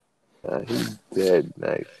He's dead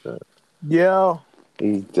nice, son. Yeah.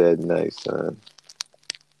 He's dead nice, son.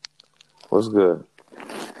 What's good?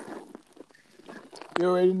 You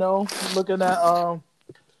already know. Looking at I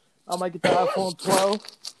might get the iPhone 12.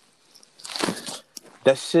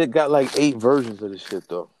 That shit got like 8 versions of the shit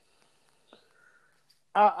though.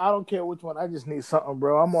 I don't care which one. I just need something,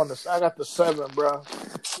 bro. I got the 7, bro.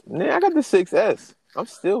 Man, I got the 6S. Oh,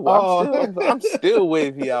 I'm still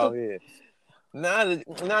wavy out here. Nah,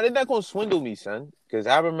 they're not gonna swindle me, son. Cause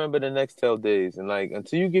I remember the Nextel days, and like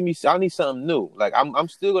until you give me, I need something new. Like I'm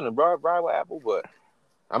still gonna ride with Apple, but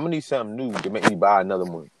I'm gonna need something new to make me buy another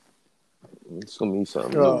one. It's gonna need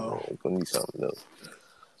something new, man. oh, It's gonna need something new.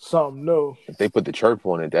 something new. If they put the chirp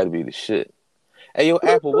on it, that'd be the shit. Hey, yo,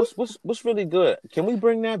 Apple, what's really good? Can we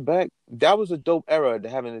bring that back? That was a dope era to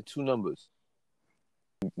having the 2 numbers.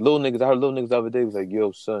 Little niggas, I heard little niggas the other day was like,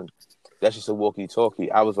 yo, son, that's just a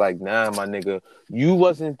walkie-talkie. I was like, nah, my nigga, you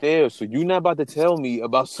wasn't there, so you not about to tell me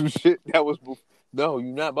about some shit that was... No,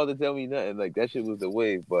 you not about to tell me nothing. Like, that shit was the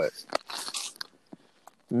wave, but...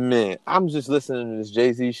 Man, I'm just listening to this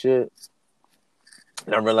Jay-Z shit,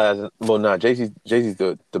 and I'm realizing, well, nah, Jay-Z's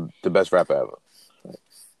the best rapper ever.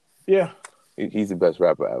 Yeah. He's the best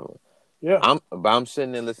rapper ever. Yeah. I'm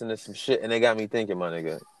sitting there listening to some shit, and they got me thinking, my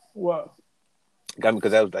nigga. What? Got me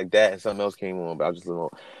because that was like that, and something else came on. But I was just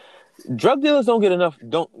little. Drug dealers don't get enough.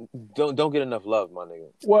 Don't get enough love, my nigga.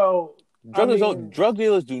 Well, Drug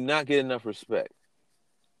dealers do not get enough respect.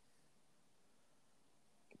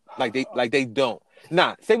 Like they don't.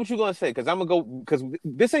 Nah, say what you're gonna say, because I'm gonna go, because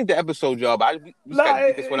this ain't the episode, y'all. But we just gotta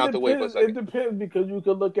get this one out the way for a second. It depends, because you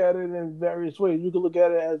could look at it in various ways. You could look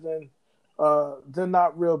at it as in they're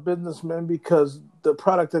not real businessmen because the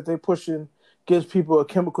product that they're pushing gives people a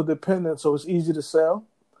chemical dependence, so it's easy to sell.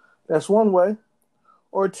 That's one way.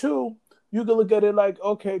 Or 2, you can look at it like,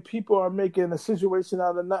 okay, people are making a situation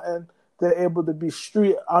out of nothing. They're able to be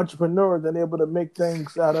street entrepreneurs and able to make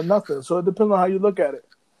things out of nothing. So it depends on how you look at it.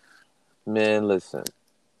 Man, listen,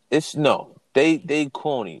 it's no. They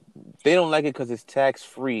corny. They don't like it because it's tax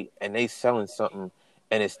free, and they selling something,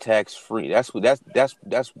 and it's tax free. That's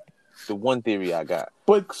the one theory I got.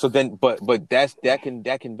 But So then, but that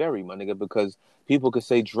can vary, my nigga, because people could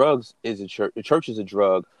say drugs is a church. The church is a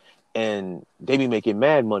drug, and they be making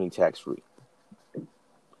mad money tax free.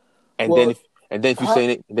 And well, then if you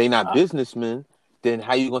say they not businessmen, then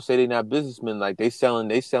how you gonna say they not businessmen? Like they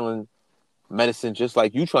selling medicine just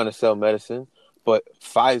like you trying to sell medicine, but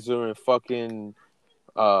Pfizer and fucking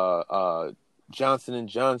Johnson and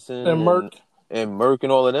Johnson and Merck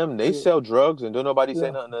and all of them, they sell drugs and don't nobody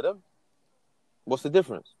say nothing to them. What's the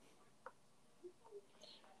difference?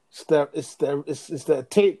 It's that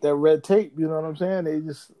tape, that red tape. You know what I'm saying?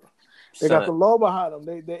 They got the law behind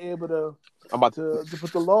them. They're able to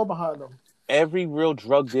put the law behind them. Every real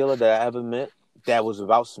drug dealer that I ever met that was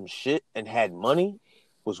about some shit and had money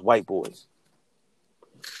was white boys.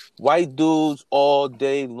 White dudes all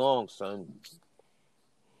day long, son.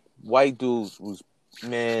 White dudes was,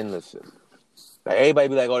 man, listen. Like everybody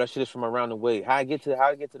be like, oh, that shit is from around the way. How I get to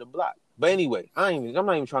the block. But anyway, I'm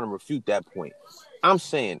not even trying to refute that point. I'm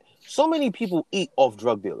saying so many people eat off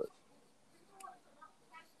drug dealers.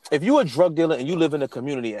 If you're a drug dealer and you live in a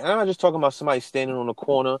community, and I'm not just talking about somebody standing on the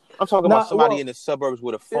corner, I'm talking about somebody in the suburbs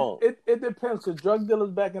with a phone. It depends, because drug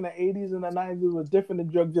dealers back in the 80s and the 90s was different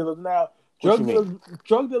than drug dealers now. Drug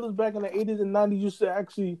dealers back in the 80s and 90s used to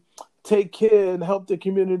actually take care and help the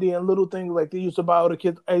community and little things, like they used to buy all the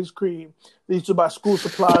kids ice cream. They used to buy school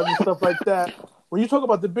supplies and stuff like that. When you talk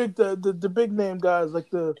about the big name guys,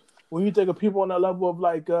 like when you think of people on that level of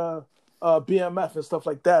like BMF and stuff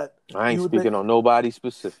like that. I ain't speaking on nobody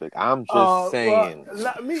specific. I'm just saying. Well,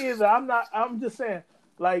 not me either. I'm just saying,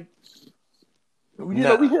 like, we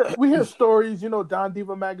hear stories. Don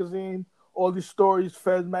Diva magazine, all these stories,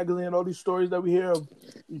 Feds magazine, all these stories that we hear of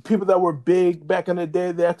people that were big back in the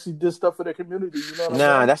day. They actually did stuff for their community. You know what I'm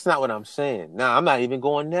saying? That's not what I'm saying. I'm not even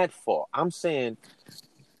going that far. I'm saying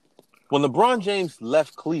when LeBron James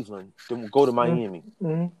left Cleveland to go to Miami.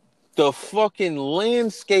 Mm-hmm. The fucking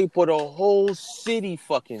landscape of the whole city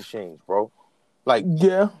fucking changed, bro. Like,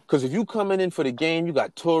 yeah. Because if you coming in for the game, you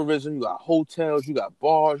got tourism, you got hotels, you got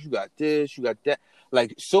bars, you got this, you got that.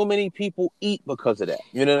 Like, so many people eat because of that.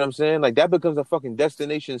 You know what I'm saying? Like, that becomes a fucking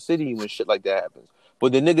destination city when shit like that happens.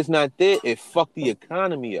 But the niggas not there, it fucked the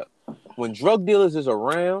economy up. When drug dealers is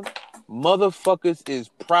around, motherfuckers is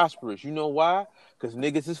prosperous. You know why? Because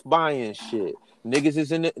niggas is buying shit.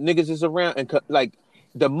 Niggas is around, and like,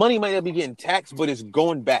 the money might not be getting taxed, but it's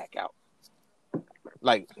going back out.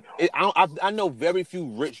 Like, I know very few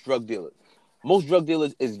rich drug dealers. Most drug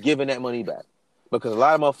dealers is giving that money back because a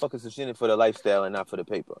lot of motherfuckers are in it for the lifestyle and not for the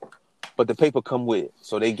paper. but the paper come with it,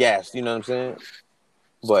 so they gassed. You know what I'm saying?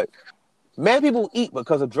 But mad people eat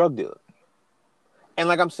because of drug dealers. And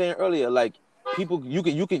like I'm saying earlier, like people, you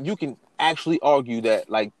can actually argue that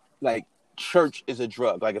like church is a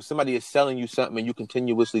drug. Like if somebody is selling you something and you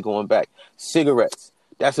continuously going back, cigarettes,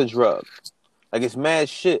 that's a drug. Like it's mad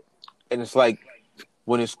shit, and it's like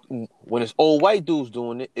when it's old white dudes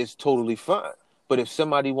doing it, it's totally fine. But if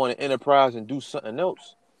somebody want to enterprise and do something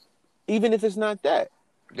else, even if it's not that,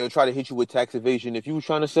 they'll try to hit you with tax evasion if you were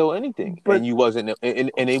trying to sell anything But and you wasn't,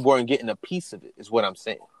 and they weren't getting a piece of it. Is what I'm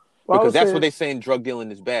saying. well, I Because would that's say, what they saying drug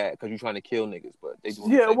dealing is bad because you're trying to kill niggas, but they doing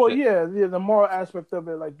the yeah, same well, shit. yeah, the moral aspect of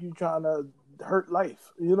it, like you trying to hurt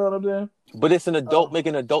life. You know what I'm saying? But it's an adult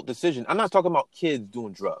making an adult decision. I'm not talking about kids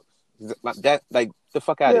doing drugs. Like that, like the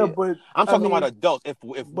fuck out of Yeah, here. but I'm I talking about mean, adults. If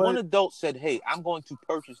one but adult said, "Hey, I'm going to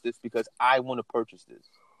purchase this because I want to purchase this,"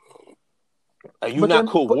 are you but not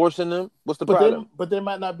then, coercing them? What's the problem? but they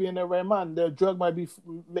might not be in their right mind. Their drug might be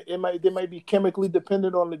they might be chemically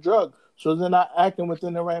dependent on the drug, so they're not acting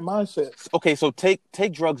within their right mindset. Okay, so take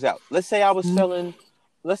drugs out. Let's say I was Hmm. selling,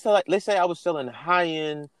 let's say I was selling high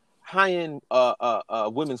end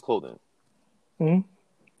women's clothing. Hmm.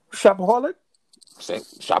 Shopaholic. Say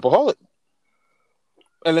shopaholic,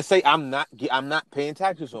 and let's say I'm not paying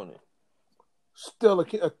taxes on it. Still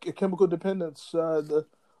a chemical dependence. A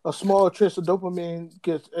small trace of dopamine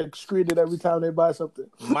gets excreted every time they buy something.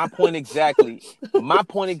 My point exactly. My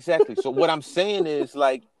point exactly. So what I'm saying is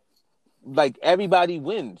like everybody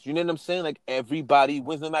wins. You know what I'm saying? Like everybody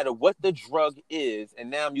wins, no matter what the drug is.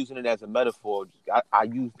 And now I'm using it as a metaphor. I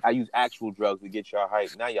use actual drugs to get y'all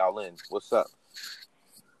hype. Now y'all in. What's up?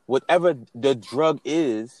 Whatever the drug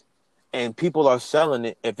is, and people are selling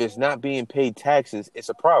it. If it's not being paid taxes, it's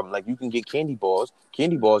a problem. Like you can get candy bars.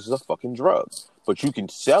 Candy bars is a fucking drug, but you can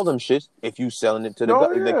sell them shits if you selling it to the Oh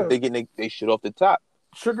government. yeah, They getting they shit off the top.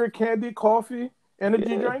 sugar candy, coffee, energy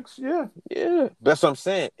Yeah. drinks. Yeah. Yeah, that's what I'm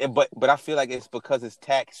saying. But I feel like it's because it's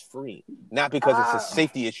tax free, not because it's a Ah,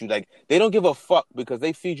 safety issue. Like they don't give a fuck because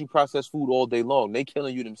they feed you processed food all day long. They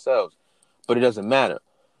killing you themselves, but it doesn't matter.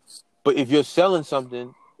 But if you're selling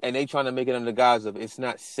something and they trying to make it under the guise of it's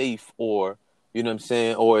not safe or you know what I'm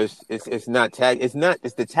saying, or it's not tag, it's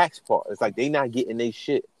the tax part. It's like they not getting their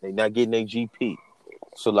shit, they not getting their GP.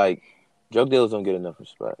 So like, drug dealers don't get enough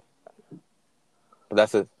respect. But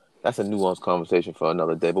that's a nuanced conversation for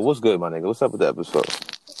another day. But what's good, my nigga? What's up with the episode?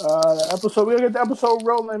 the episode. We'll get the episode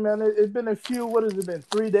rolling, man. It's been a few. What has it been?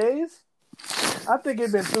 3 days? I think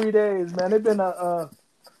it's been 3 days, man. It's been a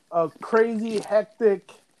crazy,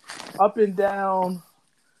 hectic, up and down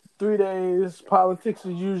 3 days. Politics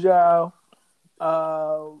as usual.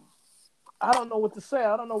 Uh, I don't know what to say.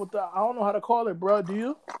 I don't know how to call it, bro. Do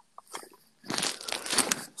you?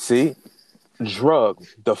 See, drug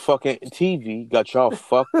the fucking TV got y'all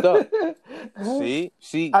fucked up. See,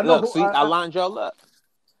 I know look, who see, I lined y'all up.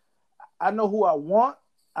 I know who I want.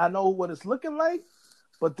 I know what it's looking like.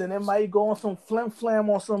 But then it might go on some flim flam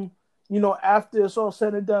on some, after it's all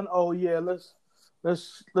said and done. Oh yeah, let's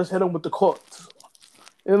hit him with the courts.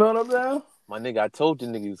 You know what I'm saying? My nigga, I told you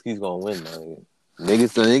niggas he's gonna win, my nigga.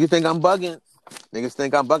 Niggas think I'm bugging. Niggas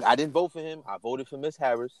think I'm bugging. I didn't vote for him. I voted for Miss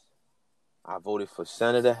Harris. I voted for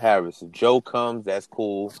Senator Harris. If Joe comes, that's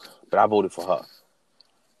cool. But I voted for her.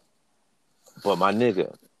 But my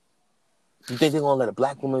nigga, you think they're gonna let a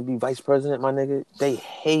black woman be vice president, my nigga? They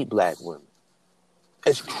hate black women.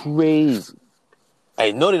 It's crazy.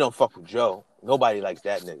 Hey, no, they don't fuck with Joe. Nobody likes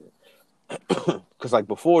that nigga. Cause like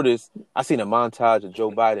before this, I seen a montage of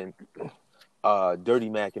Joe Biden dirty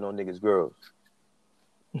macking on niggas' girls.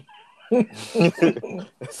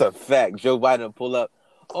 It's a fact. Joe Biden pull up,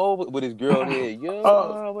 with his girl here,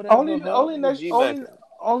 whatever, nigga G macking.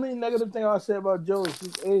 Only negative thing I'll say about Joe is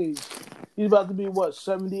his age. He's about to be what,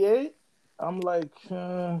 78? I'm like,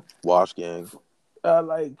 Wash gang.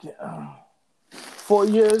 4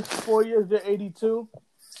 years, they're 82.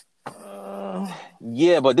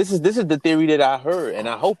 Yeah, but this is the theory that I heard, and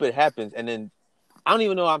I hope it happens. And then I don't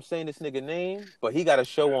even know I'm saying this nigga name, but he got a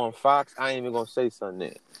show on Fox. I ain't even gonna say something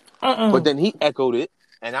there. But then he echoed it,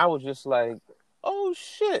 and I was just like, oh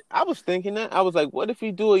shit. I was thinking that. I was like, what if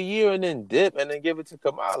he do a year and then dip and then give it to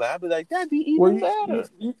Kamala? I'd be like, that'd be even better.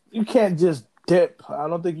 You can't just dip. I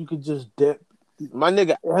don't think you could just dip. My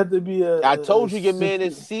nigga, it had to be I told you your man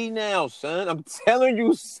is C now, son. I'm telling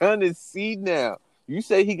you, son is C now. You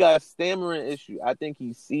say he got a stammering issue. I think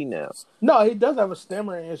he's C now. No, he does have a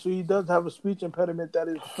stammering issue. He does have a speech impediment that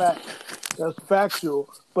is fact. That's factual.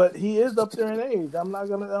 But he is up there in age. I'm not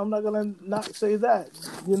gonna not say that.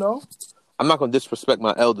 I'm not gonna disrespect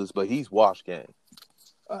my elders, but he's wash gang.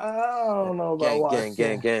 I don't know about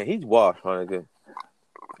Gang. He's wash, my nigga.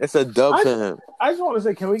 It's a dub I for him. I just want to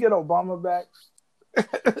say, can we get Obama back?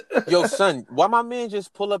 Yo, son, why my man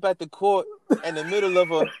just pull up at the court in the middle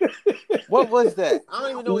of a... What was that? I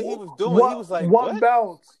don't even know what he was doing. He was like, One what?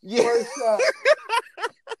 bounce, Yeah. first shot.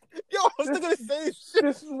 Yo, I was thinking the same shit.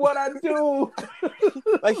 This is what I do.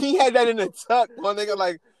 Like, he had that in the tuck, my nigga.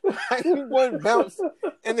 Like he one bounce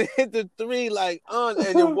and then hit the three, like, and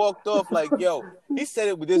then walked off like, yo. He said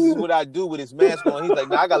it, this is what I do with his mask on. He's like,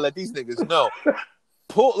 nah, I gotta let these niggas know.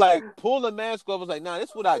 Pull the mask off. I was like, nah,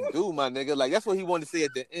 that's what I do, my nigga. Like, that's what he wanted to say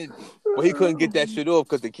at the end. But he couldn't get that shit off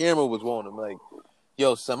because the camera was on him. Like,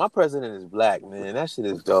 yo, son, my president is black, man. That shit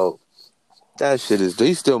is dope. That shit is dope.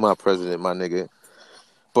 He's still my president, my nigga.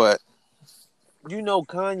 But you know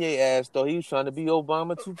Kanye ass, though, he was trying to be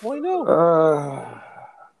Obama 2.0.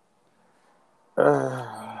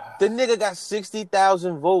 The nigga got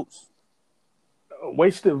 60,000 votes.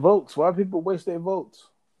 Wasted votes. Why people waste their votes?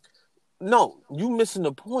 No, you missing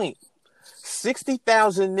the point.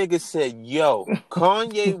 60,000 niggas said, yo,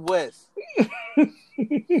 Kanye West.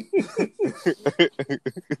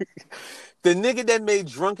 The nigga that made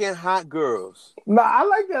Drunken Hot Girls. Nah, I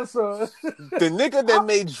like that song. The nigga that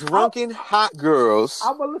made Drunken Hot Girls.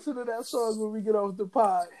 I'm gonna listen to that song when we get off the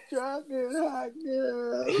pod. Drunken Hot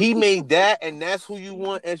Girls. He made that, and that's who you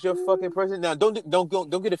want as your fucking president. Now,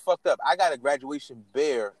 don't get it fucked up. I got a graduation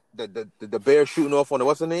bear, the bear shooting off on the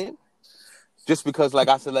what's her name? Just because, like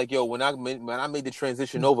I said, like, yo, when I made the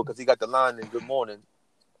transition over, because he got the line in Good Morning,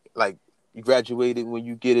 like, you graduated when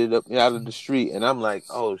you get it up out of the street, and I'm like,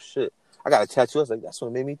 oh shit, I got a tattoo. I was like, that's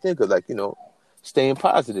what made me think of, like, you know, staying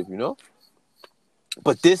positive, you know.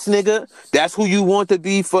 But this nigga, that's who you want to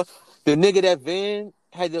be for the nigga that Van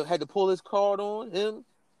had to pull his card on him.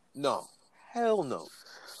 No, hell no.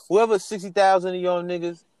 Whoever 60,000 of y'all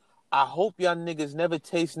niggas, I hope y'all niggas never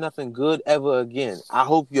taste nothing good ever again. I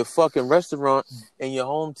hope your fucking restaurant in your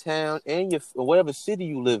hometown and your whatever city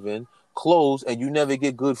you live in close and you never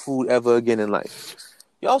get good food ever again in life.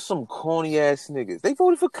 Y'all some corny ass niggas. They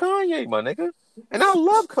voted for Kanye, my nigga. And I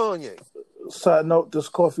love Kanye. Side note, this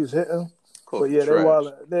coffee's hitting. But yeah, they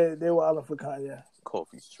wildin' for Kanye.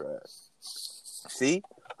 Coffee's trash. See?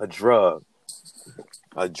 A drug.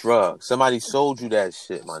 Somebody sold you that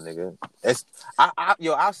shit, my nigga. I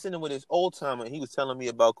was sitting with his old timer and he was telling me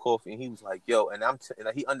about coffee and he was like, yo, and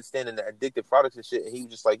he understanding the addictive products and shit, and he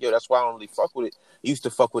was just like, yo, that's why I don't really fuck with it. He used to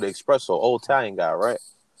fuck with espresso, old Italian guy, right?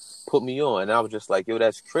 Put me on, and I was just like, yo,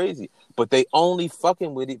 that's crazy. But they only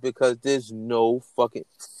fucking with it because there's no fucking...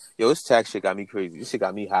 Yo, this tax shit got me crazy. This shit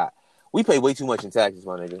got me hot. We pay way too much in taxes,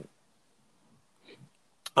 my nigga.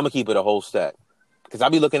 I'm gonna keep it a whole stack. Cause I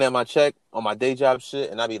be looking at my check on my day job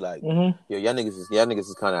shit, and I be like, yo, y'all niggas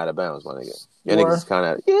is kind of out of bounds, my nigga. Y'all niggas is kind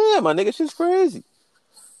of, my nigga, shit's crazy.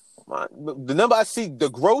 The number I see, the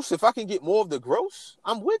gross, if I can get more of the gross,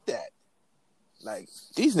 I'm with that. Like,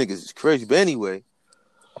 these niggas is crazy. But anyway,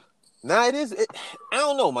 nah, I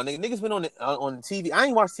don't know, my nigga. Niggas been on the TV. I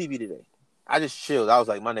ain't watched TV today. I just chilled. I was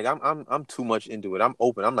like, my nigga, I'm too much into it. I'm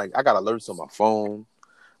open. I'm like, I got alerts on my phone.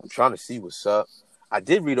 I'm trying to see what's up. I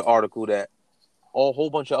did read an article that a whole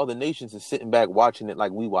bunch of other nations is sitting back watching it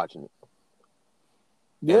like we watching it.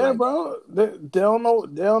 Yeah, like, bro. They don't know.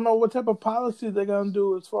 They don't know what type of policy they're gonna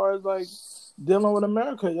do as far as like dealing with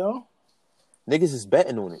America, yo. Niggas is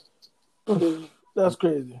betting on it. That's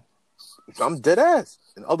crazy. I'm dead ass.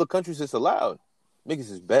 In other countries, it's allowed.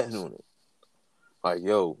 Niggas is betting on it. Like,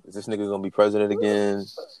 yo, is this nigga gonna be president again?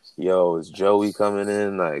 Yo, is Joey coming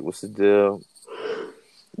in? Like, what's the deal?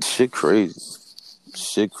 Shit crazy.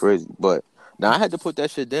 But now I had to put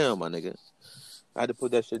that shit down, my nigga. I had to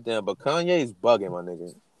put that shit down. But Kanye is bugging, my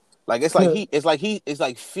nigga. Like, it's like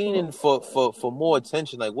fiending for more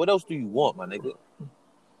attention. Like, what else do you want, my nigga?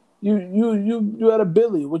 You had a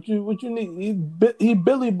Billy. What you need? He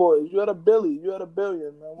Billy boys. You had a Billy. You had a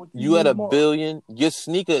billion, man. You had a billion. Your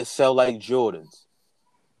sneakers sell like Jordans.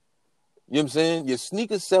 You know what I'm saying? Your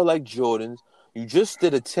sneakers sell like Jordans. You just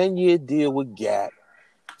did a 10-year deal with Gap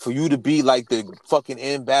for you to be like the fucking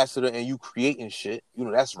ambassador and you creating shit. You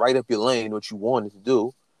know, that's right up your lane, what you wanted to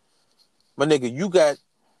do. My nigga, you got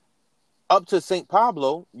up to St.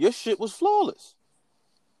 Pablo, your shit was flawless.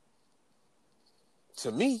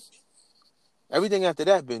 To me. Everything after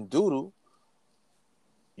that been doodle.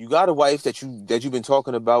 You got a wife that you've been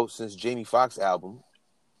talking about since Jamie Foxx album.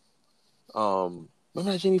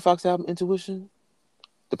 Remember that Jamie Foxx album, Intuition?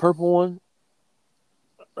 The purple one?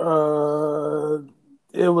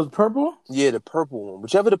 It was purple? Yeah, the purple one.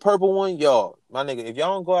 Whichever the purple one, y'all, my nigga, if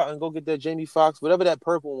y'all don't go out and go get that Jamie Foxx, whatever that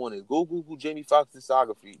purple one is, go Google Jamie Foxx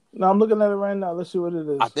discography. No, I'm looking at it right now. Let's see what it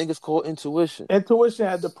is. I think it's called Intuition. Intuition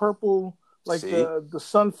had the purple like See? the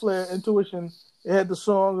Sun Flare Intuition. It had the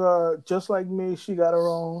song "Just Like Me." She got her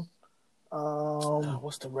own.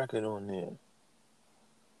 What's the record on there?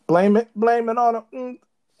 Blame it on it,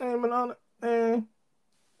 blame it on it. That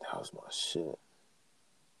was my shit.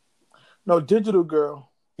 No, Digital Girl.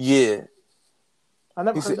 Yeah. I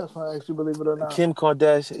never He heard said, that song, actually, believe it or not. Kim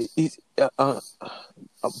Kardashian, he's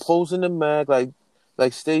posing the mag like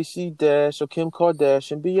Stacey Dash or Kim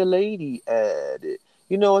Kardashian. Be a lady at it.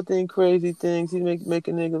 You know what? Think crazy things. He make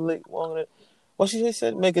a nigga late longer than. What she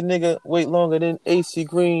said? Make a nigga wait longer than AC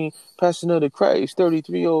Green. Passing of the Christ.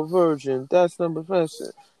 33-year-old virgin. That's number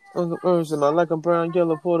person. Uncle Urson, I like a brown,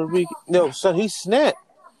 yellow, Puerto Rican. No, son, he snapped.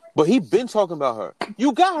 But he been talking about her.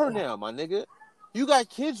 You got her now, my nigga. You got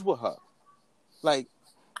kids with her. Like,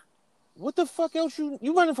 what the fuck else you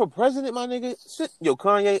running for president, my nigga? Yo,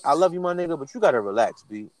 Kanye, I love you, my nigga, but you gotta relax,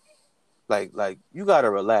 B. Like you gotta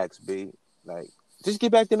relax, B. Like, just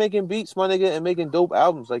get back to making beats, my nigga, and making dope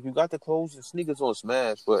albums. Like, you got the clothes and sneakers on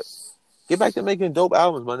Smash, but get back to making dope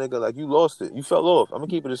albums, my nigga. Like, you lost it. You fell off. I'm gonna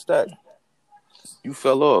keep it a stack. You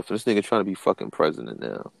fell off. This nigga trying to be fucking president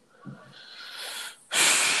now.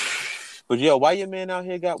 But yo, why your man out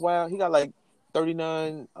here got wild? He got like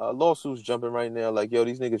 39 lawsuits jumping right now. Like, yo,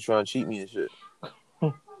 these niggas trying to cheat me and shit.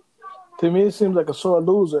 To me, it seems like a sore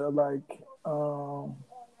loser. Like, the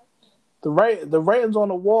writing's on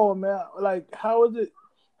the wall, man. Like, how is it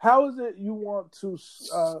you want to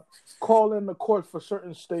call in the court for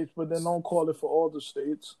certain states, but then don't call it for all the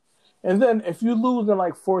states? And then if you lose in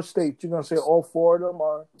like 4 states, you're gonna say all 4 of them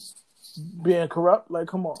are being corrupt? Like,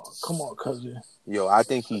 come on, cousin. Yo, I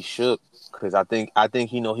think he shook because I think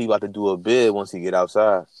he know he about to do a bid once he get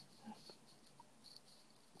outside.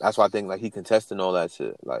 That's why I think like he contesting all that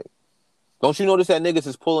shit. Like, don't you notice that niggas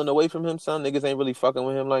is pulling away from him, son? Niggas ain't really fucking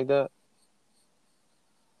with him like that.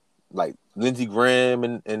 Like Lindsey Graham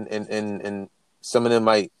and some of them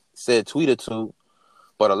might say a tweet or two,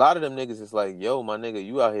 but a lot of them niggas is like, yo, my nigga,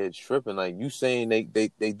 you out here tripping. Like, you saying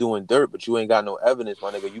they doing dirt, but you ain't got no evidence,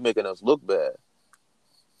 my nigga. You making us look bad.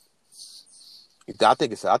 I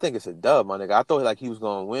think it's a dub, my nigga. I thought like he was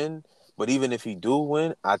gonna win, but even if he do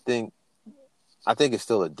win, I think it's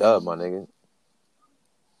still a dub, my nigga.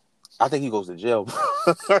 I think he goes to jail.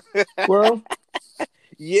 Well,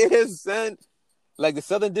 yes, son. Like the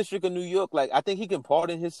Southern District of New York, like I think he can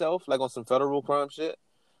pardon himself, like on some federal crime shit,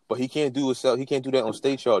 but he can't do himself. He can't do that on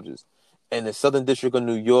state charges. And the Southern District of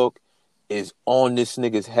New York is on this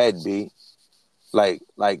nigga's head, B. Like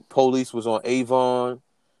police was on Avon.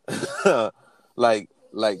 like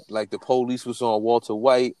the police was on Walter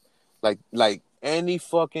White. Like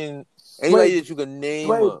anybody that you can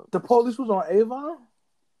name up. The police was on Avon?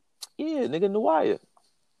 Yeah, nigga, in the wire.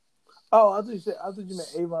 Oh, I thought you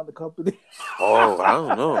meant Avon the company. Oh, I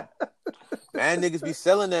don't know. Man, niggas be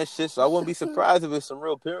selling that shit, so I wouldn't be surprised if it's some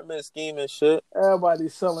real pyramid scheme and shit.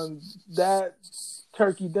 Everybody's selling that,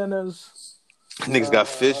 turkey dinners. Niggas got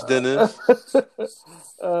fish dinners.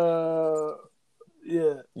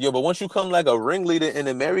 Yeah. Yo, but once you come like a ringleader in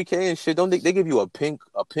the Mary Kay and shit, don't they give you a pink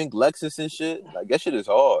Lexus and shit? Like, that shit is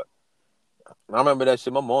hard. I remember that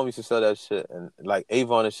shit. My mom used to sell that shit and like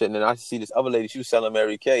Avon and shit. And then I see this other lady, she was selling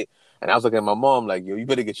Mary Kay. And I was looking at my mom like, yo, you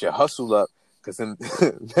better get your hustle up. Cause then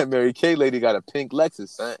that Mary Kay lady got a pink Lexus,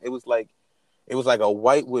 son. It was like a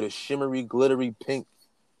white with a shimmery, glittery pink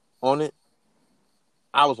on it.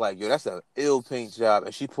 I was like, yo, that's an ill paint job.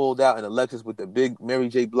 And she pulled out in a Lexus with the big Mary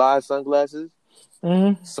J. Blige sunglasses.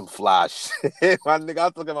 Mm-hmm. Some fly shit. My nigga, I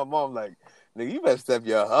was looking at my mom like, nigga, you better step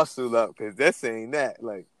your hustle up, cause this ain't that.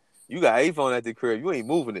 Like, you got iPhone at the crib, you ain't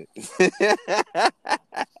moving it.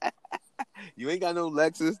 You ain't got no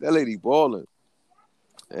Lexus. That lady balling.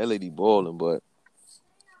 But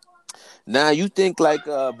now you think like,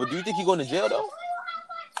 but do you think he going to jail though?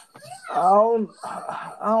 I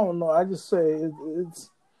don't know. I just say he's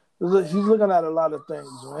looking at a lot of things,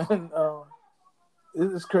 man.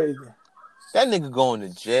 It's crazy. That nigga going to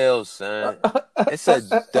jail, son. It's a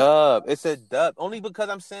dub. It's a dub. Only because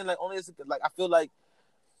I'm saying like I feel like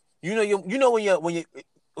when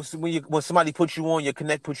somebody puts you on, your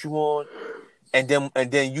connect puts you on, and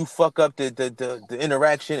then you fuck up the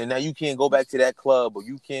interaction, and now you can't go back to that club or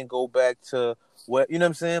you can't go back to what, you know what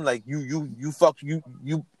I'm saying? Like you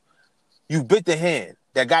bit the hand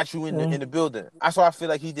that got you in the building. That's what I feel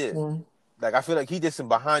like he did. Like I feel like he did some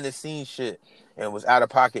behind the scenes shit and was out of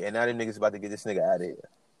pocket, and now them niggas about to get this nigga out of here.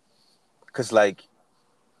 Cause like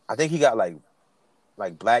I think he got like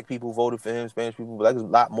black people voted for him, Spanish people, but like a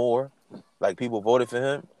lot more. Like people voted for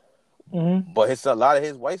him. Mm-hmm. But a lot of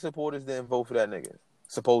his white supporters didn't vote for that nigga.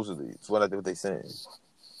 Supposedly. It's what they saying.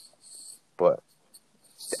 But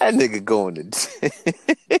that nigga going to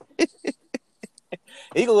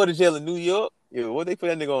He gonna go to jail in New York. Yo, what they put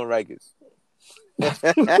that nigga on Rikers?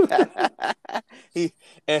 he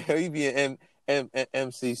he be in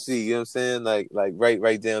MCC. You know what I'm saying? Like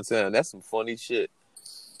right downtown. That's some funny shit.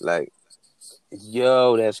 Like,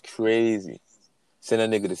 yo, that's crazy. Send that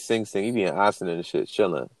nigga to Sing Sing. He be in Austin and shit,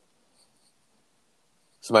 chilling.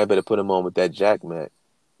 Somebody better put him on with that Jack Mac.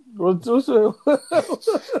 They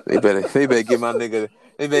better get my nigga.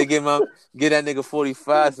 They better get that nigga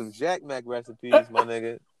 45 some Jack Mac recipes, my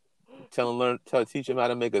nigga. Teach him how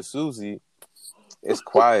to make a Susie. It's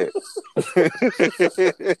quiet.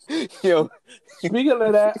 Yo, speaking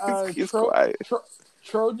of that, it's quiet.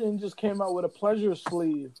 Trojan just came out with a pleasure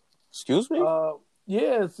sleeve. Excuse me?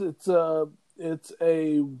 Yeah, it's a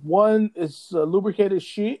lubricated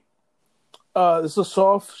sheet. It's a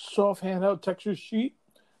soft handheld texture sheet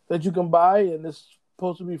that you can buy, and it's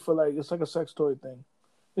supposed to be for it's like a sex toy thing.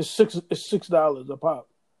 It's $6 a pop.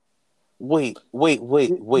 Wait.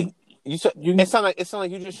 You said it sound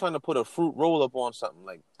like you're just trying to put a fruit roll up on something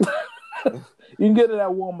like. You can get it at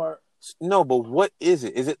Walmart. No, but what is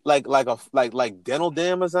it? Is it like dental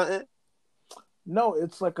dam or something? No,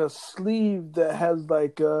 it's like a sleeve that has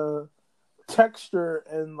texture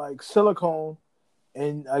and like silicone,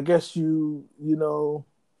 and I guess you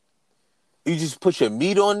just put your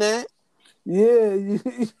meat on that. Yeah.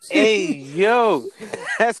 Hey, yo,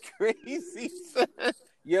 that's crazy, son.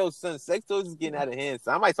 Yo, son, sex toys is getting out of hand.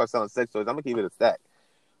 So I might start selling sex toys. I'm gonna keep it a stack.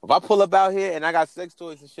 If I pull up out here and I got sex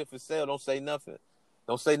toys and shit for sale, don't say nothing.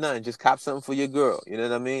 Don't say nothing. Just cop something for your girl. You know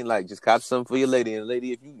what I mean? Like, just cop something for your lady. And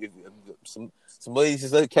lady, if some ladies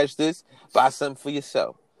just let catch this, buy something for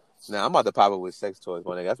yourself. Now I'm about to pop up with sex toys,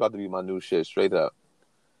 my nigga. That's about to be my new shit, straight up.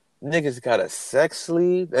 Niggas got a sex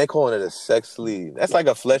sleeve. They calling it a sex sleeve. That's like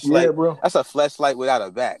a fleshlight. Yeah, bro. That's a fleshlight without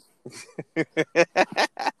a back.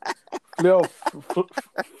 Yo,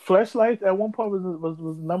 fleshlight at one point was the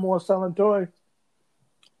number one selling toy.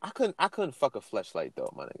 I couldn't fuck a fleshlight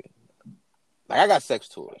though, my nigga. Like, I got sex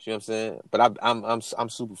toys, you know what I'm saying? But I'm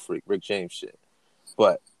super freak, Rick James shit.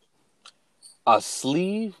 But a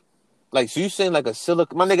sleeve, like, so you saying like a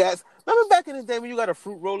silicone? My nigga, remember back in the day when you got a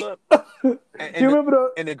fruit roll up, and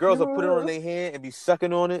the girls would put it on their hand and be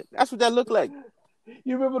sucking on it? That's what that looked like.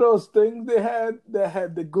 You remember those things they had that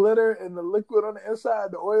had the glitter and the liquid on the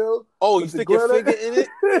inside, the oil? Oh, you stick your finger in it?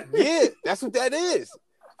 Yeah, that's what that is.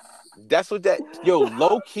 That's what that. Yo,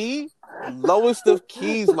 low key, lowest of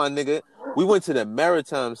keys, my nigga. We went to the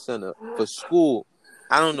Maritime Center for school.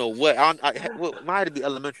 I don't know what. It might have to be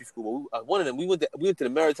elementary school. But one of them. We went to the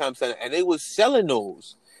Maritime Center, and they was selling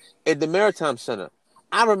those at the Maritime Center.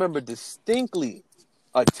 I remember distinctly,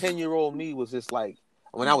 a 10-year-old me was just like,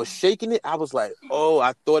 when I was shaking it, I was like, oh,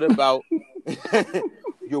 I thought about,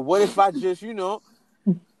 yo, what if I just,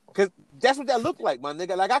 because that's what that looked like, my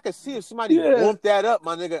nigga. Like, I could see if somebody warmed that up,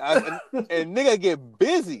 my nigga, and nigga get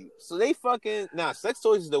busy. So they fucking sex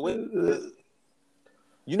toys is the way.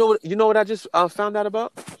 You know what I just found out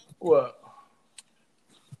about? What?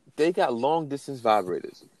 They got long distance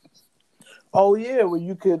vibrators. Oh yeah, where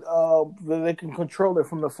you could they can control it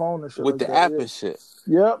from the phone and shit with like the that. app and shit.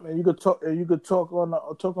 Yep, and you could talk on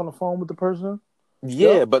the phone with the person.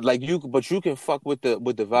 Yeah, Yep. but you can fuck with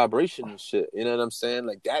the vibration and shit. You know what I'm saying?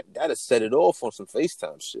 Like that'll set it off on some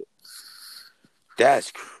FaceTime shit.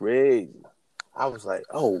 That's crazy. I was like,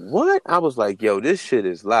 oh, what? I was like, yo, this shit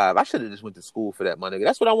is live. I should have just went to school for that, my nigga.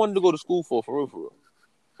 That's what I wanted to go to school for real.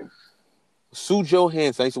 Sue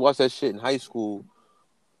Johansson, I used to watch that shit in high school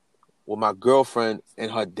with my girlfriend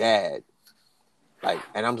and her dad. Like,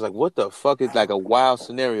 and I was like, what the fuck is like a wild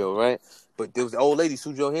scenario, right? But there was the old lady,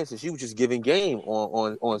 Sue Johansson. She was just giving game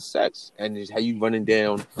on sex and just how you running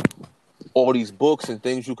down all these books and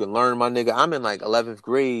things you can learn, my nigga. I'm in like 11th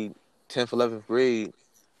grade, 10th, 11th grade.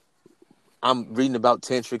 I'm reading about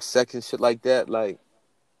tantric sex and shit like that. Like,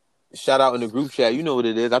 shout out in the group chat. You know what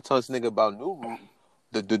it is. I told this nigga about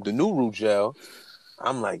the new root gel.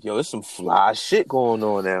 I'm like, yo, there's some fly shit going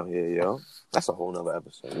on out here, yo. That's a whole nother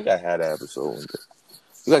episode. We gotta have that episode.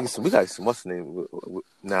 We gotta get some what's the name?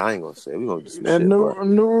 Nah, I ain't gonna say it. We gonna get some shit.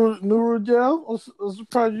 New root gel? I'm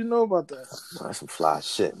surprised you know about that. Nah, that's some fly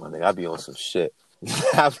shit, my nigga. I be on some shit.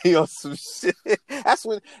 That's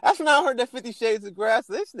when I heard that 50 Shades of Grass.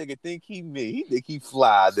 This nigga think he me. He think he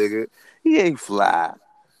fly, nigga. He ain't fly.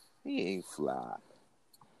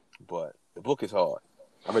 But the book is hard.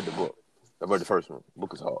 I read the book. I read the first one. The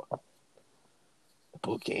book is hard. The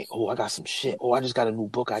book ain't. Oh, I got some shit. Oh, I just got a new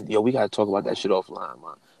book idea. We gotta talk about that shit offline,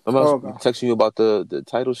 man. Remember I was texting you about the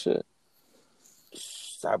title shit?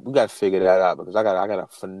 We gotta figure that out because I got a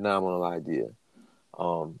phenomenal idea.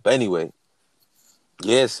 But anyway.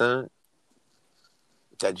 Yeah, son.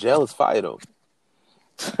 That gel is fire, though.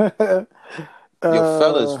 Yo,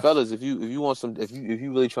 fellas, uh, fellas, if you want some, if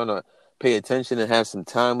you really trying to pay attention and have some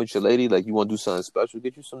time with your lady, like you want to do something special,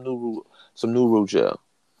 get you some new root gel.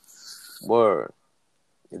 Word.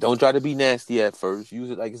 And don't try to be nasty at first.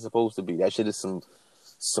 Use it like it's supposed to be. That shit is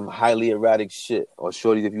some highly erratic shit. Or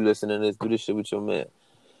shorty, if you listen to this, do this shit with your man.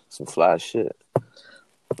 Some fly shit.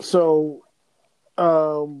 so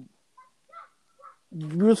um,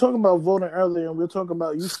 we were talking about voting earlier, and we were talking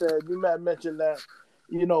about. You had mentioned that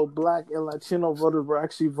Black and Latino voters were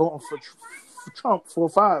actually voting for Trump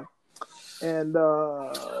 4-5. And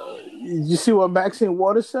you see what Maxine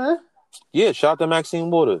Waters said? Yeah, shout out to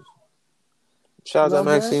Maxine Waters. Shout You out to know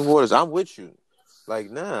what I'm saying? Maxine Waters. I'm with you. Like,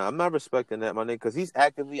 nah, I'm not respecting that, my nigga, because he's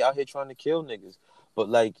actively out here trying to kill niggas. But,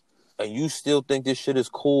 like, and you still think this shit is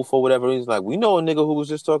cool for whatever reason. Like, we know a nigga who was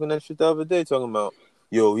just talking that shit the other day, talking about,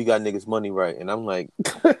 yo, he got niggas' money right. And I'm like,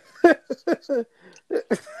 but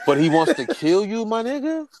he wants to kill you, my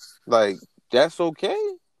nigga? Like, that's okay?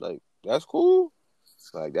 Like, that's cool?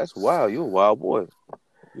 Like, that's wild. You a wild boy.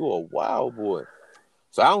 You a wild boy.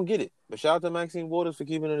 So I don't get it. But shout out to Maxine Waters for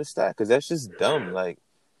keeping it a stack, because that's just dumb. Like,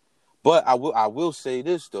 but I will say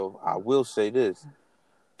this though. I will say this.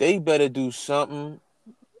 They better do something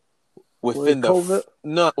With within the COVID.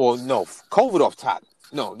 no COVID off top.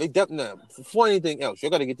 No, they definitely for anything else. You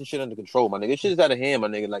gotta get this shit under control, my nigga. This shit is out of hand, my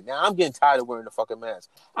nigga. Like now, I'm getting tired of wearing the fucking mask.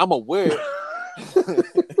 I'm aware.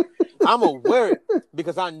 I'm aware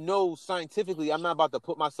because I know scientifically I'm not about to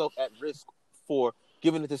put myself at risk for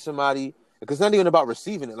giving it to somebody. Because it's not even about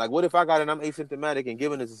receiving it. Like, what if I got it and I'm asymptomatic and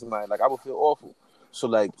giving it to somebody? Like, I would feel awful. So,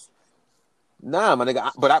 like, nah, my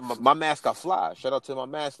nigga. My mask got fly. Shout out to my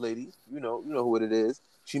mask lady. You know who it is.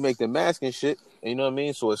 She make the mask and shit. And you know what I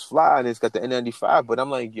mean? So it's fly and it's got the N95. But I'm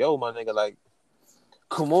like, yo, my nigga, like,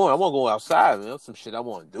 come on, I want to go outside, man. Some shit I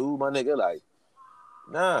want to do, my nigga. Like,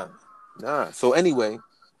 nah. So anyway,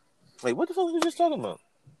 like, what the fuck was we just talking about?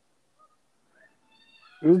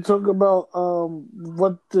 We talk about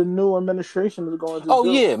what the new administration is going to Oh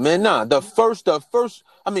do. yeah, man. Nah, the first. I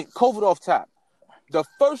mean, COVID off top. The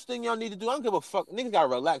first thing y'all need to do, I don't give a fuck. Niggas gotta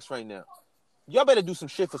relax right now. Y'all better do some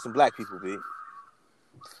shit for some black people, B.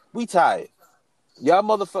 We tired. Y'all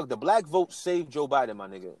motherfucker. The black vote saved Joe Biden, my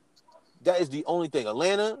nigga. That is the only thing.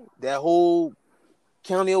 Atlanta, that whole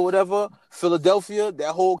county or whatever, Philadelphia,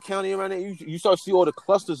 that whole county around there, you start to see all the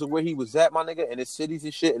clusters of where he was at, my nigga, and it's cities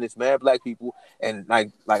and shit, and it's mad black people. And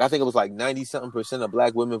like I think it was like 90-something% of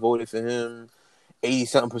black women voted for him.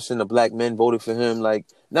 80-something% of black men voted for him. Like,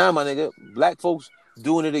 nah, my nigga, black folks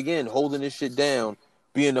doing it again, holding this shit down,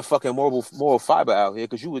 being the fucking moral fiber out here.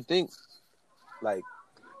 Because you would think, like,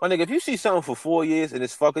 my nigga, if you see something for 4 years and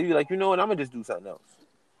it's fucking, you like, you know what? I'm gonna just do something else.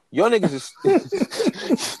 Y'all niggas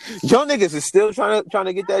is still trying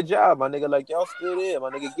to get that job, my nigga. Like, y'all still there, my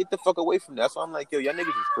nigga. Get the fuck away from that. So I'm like, yo, y'all niggas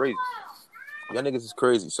is crazy. Y'all niggas is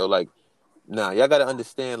crazy. So like, nah, y'all gotta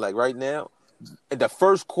understand. Like right now, in the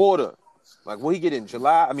first quarter. Like, what he get in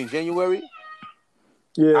January?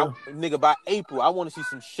 Yeah. Nigga, by April, I want to see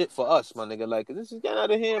some shit for us, my nigga. Like, this is getting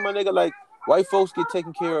out of hand, my nigga. Like, white folks get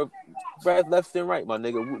taken care of right, left and right, my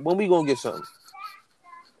nigga. When we gonna get something?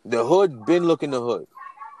 The hood been looking the hood.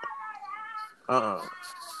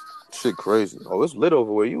 Shit crazy. Oh, it's lit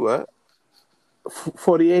over where you at.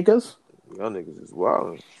 40 acres? Y'all niggas is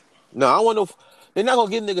wild. No, I want no... They're not gonna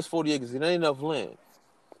give niggas 40 acres. There ain't enough land.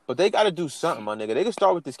 But they gotta do something, my nigga. They can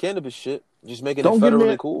start with this cannabis shit. Just making it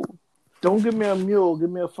federally cool. Don't give me a mule. Give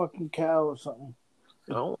me a fucking cow or something.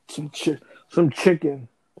 I don't... Some chicken.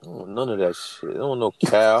 I don't want none of that shit. I don't want no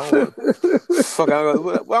cow.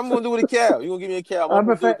 What I'm gonna do with a cow? You gonna give me a cow?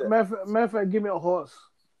 Matter of fact, give me a horse.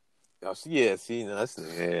 Oh, see,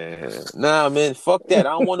 nah, man, fuck that. I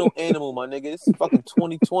don't want no animal, my nigga. It's fucking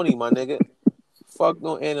 2020, my nigga. Fuck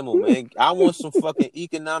no animal, man. I want some fucking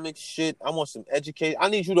economic shit. I want some education. I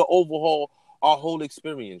need you to overhaul our whole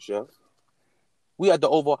experience, yo. We had to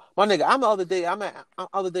overhaul, my nigga. I'm the other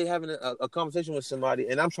day having a conversation with somebody,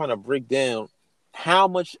 and I'm trying to break down how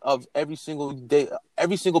much of every single day,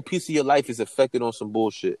 every single piece of your life is affected on some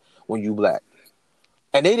bullshit when you black.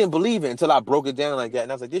 And they didn't believe it until I broke it down like that.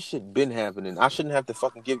 And I was like, this shit been happening. I shouldn't have to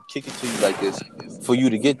fucking kick it to you like this for you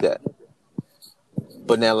to get that.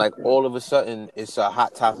 But now, like, all of a sudden, it's a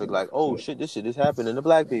hot topic. Like, oh, shit, this shit is happening to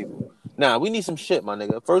black people. Nah, we need some shit, my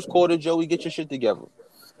nigga. First quarter, Joey, get your shit together.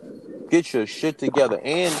 Get your shit together.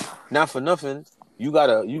 And not for nothing, you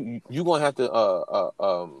gonna have to,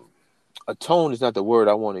 atone is not the word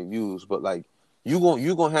I want to use, but, like, you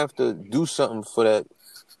gonna have to do something for that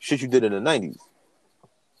shit you did in the 90s.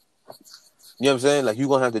 You know what I'm saying? Like, you're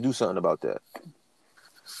going to have to do something about that.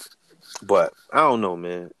 But, I don't know,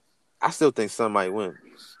 man. I still think Sun might win.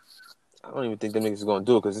 I don't even think them niggas is gonna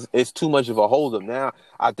do it because it's too much of a holdup. Now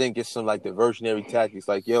I think it's some like diversionary tactics.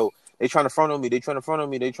 Like, yo, they trying to front on me. They trying to front on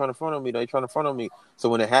me. They trying to front on me. They trying to front on me. So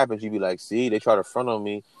when it happens, you be like, see, they try to front on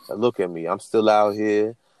me. And look at me. I'm still out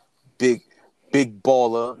here. Big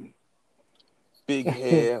baller. Big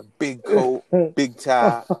hair. Big coat. Big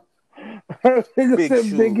tie. Nigga Big said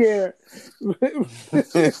shoes. big hair.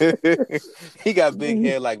 He got big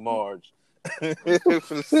hair like Marge.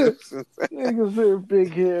 Nigga said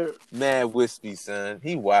big hair. Mad wispy, son.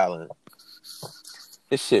 He wildin'.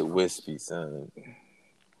 This shit wispy, son.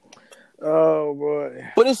 Oh boy.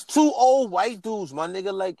 But it's two old white dudes, my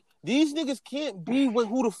nigga. Like, these niggas can't be with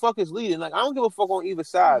who the fuck is leading. Like, I don't give a fuck on either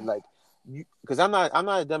side. Like, because I'm not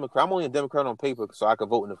a Democrat. I'm only a Democrat on paper, so I can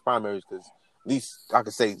vote in the primaries because at least I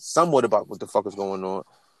can say somewhat about what the fuck is going on.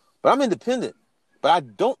 But I'm independent. But I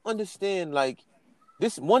don't understand, like,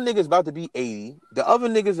 this one nigga is about to be 80. The other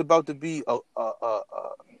nigga is about to be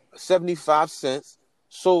 75 cents.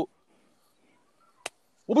 So,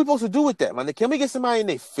 what we supposed to do with that, man? Can we get somebody in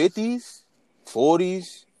their 50s,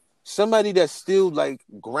 40s? Somebody that's still, like,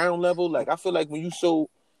 ground level? Like, I feel like when you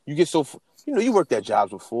get so, you worked at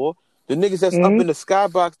jobs before. The niggas that's up in the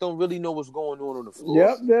skybox don't really know what's going on the floor.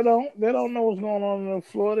 Yep, they don't know what's going on the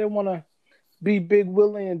floor. They want to be Big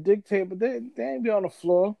Willie and dictate, but they ain't be on the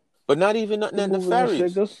floor. But not even nothing that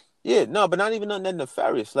nefarious. Yeah, no, but not even nothing that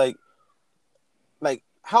nefarious. Like,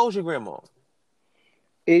 how old's your grandma?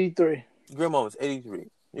 83. Your grandma was 83.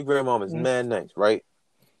 Your grandma is mad nice, right?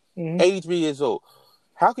 83 years old.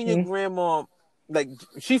 How can your grandma, like,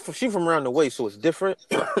 she from around the way, so it's different.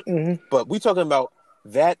 But we talking about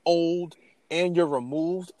that old and you're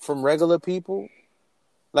removed from regular people.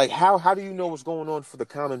 Like, how do you know what's going on for the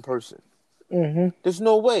common person? There's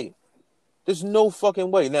no way. There's no fucking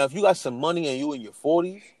way. Now, if you got some money and you in your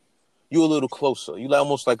 40s, you a little closer. You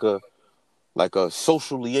almost like a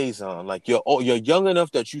social liaison. Like, you're young enough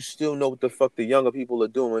that you still know what the fuck the younger people are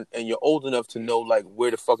doing, and you're old enough to know, like, where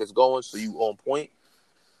the fuck it's going, so you on point.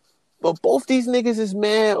 But both these niggas is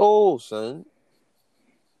mad old, son.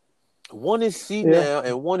 One is senile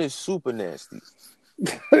and one is super nasty.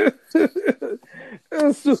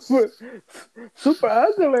 super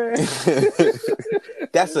ugly.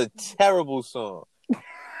 That's a terrible song.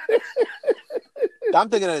 I'm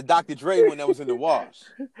thinking of the Dr. Dre one that was in the Wash.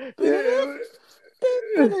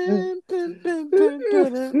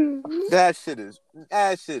 That shit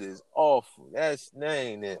is awful. That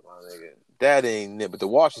ain't it, my nigga. That ain't it. But the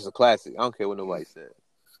Wash is a classic. I don't care what nobody said.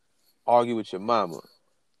 Argue with your mama.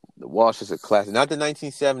 The Wash is a classic. Not the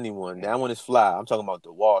 1971. That one is fly. I'm talking about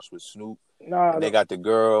the Wash with Snoop. Nah, and they got the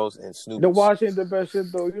girls and Snoop. The Wash ain't the best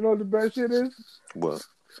shit though. You know what the best shit is? What?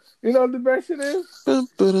 You know what the best shit is?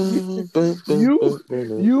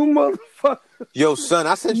 you motherfucker. Yo, son,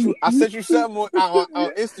 I sent you something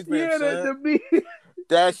on Instagram, yeah, son.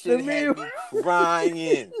 That shit had me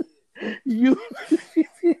crying. You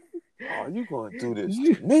you gonna do this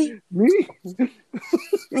to me? Me?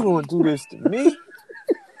 You gonna do this to me?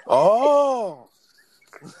 Oh.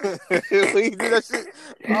 You do that shit?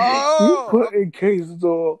 Oh. You putting cases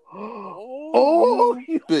on. Oh,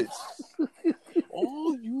 you bitch.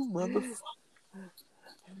 Oh, you motherfucker.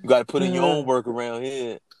 You gotta put in your own work around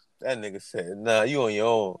here. That nigga said, nah, you on your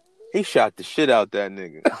own. He shot the shit out that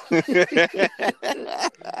nigga.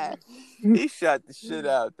 He shot the shit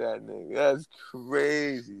out that nigga. That's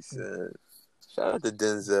crazy, son. Shout out to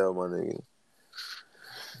Denzel, my nigga.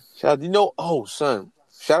 Shout out, son.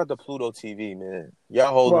 Shout out to Pluto TV, man.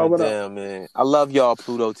 Y'all holding it down, man. I love y'all,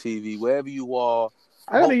 Pluto TV. Wherever you are.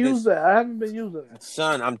 I gotta use that. I haven't been using it.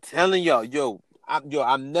 Son, I'm telling y'all,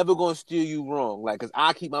 I'm never gonna steer you wrong. Like, cause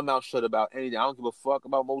I keep my mouth shut about anything. I don't give a fuck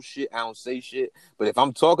about most shit. I don't say shit. But if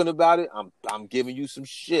I'm talking about it, I'm giving you some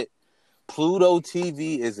shit. Pluto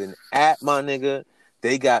TV is an app, my nigga.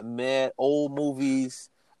 They got mad old movies.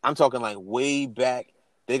 I'm talking like way back.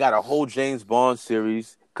 They got a whole James Bond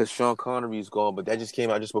series because Sean Connery is gone, but that just came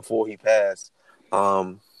out just before he passed.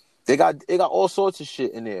 They got all sorts of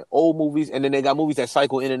shit in there. Old movies, and then they got movies that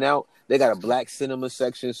cycle in and out. They got a black cinema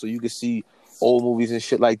section, so you can see old movies and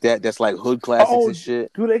shit like that. That's like hood classics and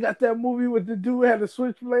shit. Dude, they got that movie with the dude had a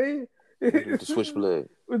switchblade. The switchblade.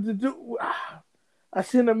 With the dude, I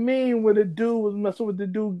seen a meme where the dude was messing with the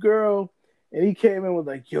dude girl, and he came in and was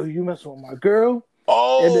like, "Yo, you messing with my girl?"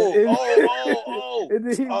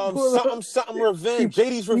 Something revenge.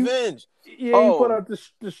 JD's revenge. He put out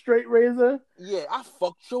the straight razor. Yeah, I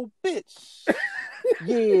fucked your bitch.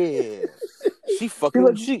 Yeah. She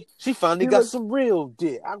fucking she finally got some real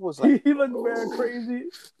dick. I was like, he looked very crazy.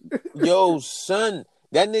 Yo, son,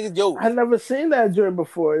 That nigga, I never seen that joint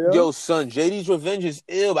before, yo. son, JD's Revenge is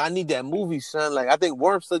ill. But I need that movie, son. Like I think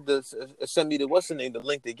Worm sent me the what's the name, the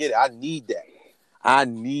link to get it. I need that.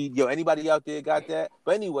 Anybody out there got that?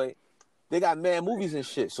 But anyway, they got mad movies and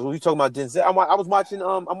shit. So we talking about Denzel. I'm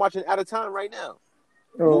watching Out of Time right now.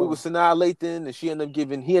 Movie with Sanaa Lathan, and he ended up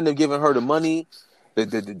giving her the money,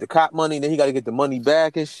 the cop money. Then he got to get the money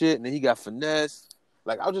back and shit. And then he got finesse.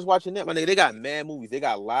 Like I was just watching that, my nigga. They got mad movies. They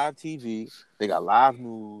got live TV. They got live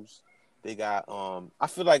news. They got I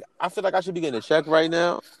feel like I should be getting a check right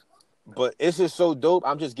now, but it's just so dope.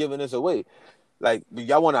 I'm just giving this away. Like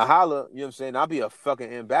y'all want to holler, you know what I'm saying? I'll be a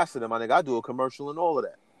fucking ambassador, my nigga. I do a commercial and all of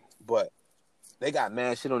that. But they got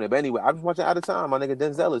mad shit on there. But anyway, I was watching Out of Time. My nigga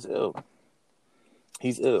Denzel is ill.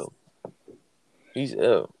 He's ill. He's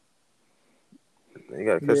ill. You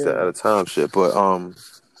gotta catch that Out of Time shit. But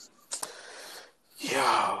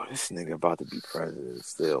yo, this nigga about to be president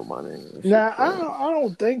still, my nigga. Nah, I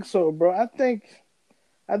don't think so, bro. I think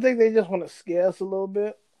they just want to scare us a little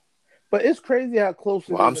bit. But it's crazy how close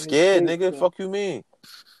it is. I'm scared, nigga. Fuck you mean?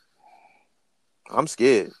 I'm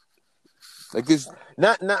scared. Like this,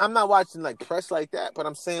 I'm not watching like press like that, but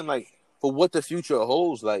I'm saying like for what the future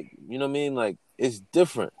holds, like you know what I mean? Like it's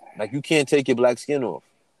different. Like you can't take your black skin off,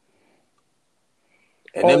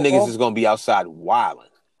 and them niggas is gonna be outside wilding.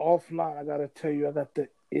 Offline, I gotta tell you, I got the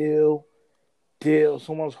ill deal.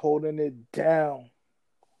 Someone's holding it down.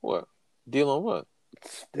 What deal on what?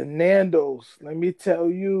 The Nando's. Let me tell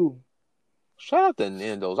you. Shout out to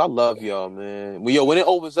Nando's. I love y'all, man. When it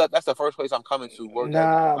opens up, that's the first place I'm coming to work.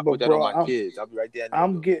 Nah, I but put that bro, on my kids. I'll be right there.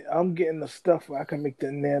 I'm getting the stuff where I can make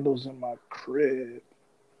the Nando's in my crib.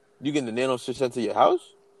 You getting the Nando's shit sent to your house,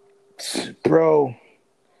 bro?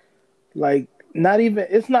 Like, not even.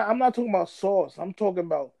 It's not. I'm not talking about sauce. I'm talking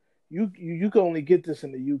about you can only get this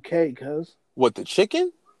in the UK, cuz. What, the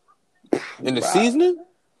chicken and the seasoning,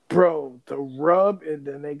 bro? The rub, and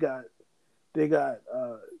then they got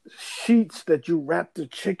sheets that you wrap the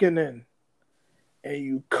chicken in, and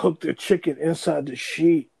you cook the chicken inside the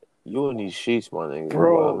sheet. You and these sheets, my nigga,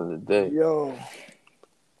 bro. In the day, yo.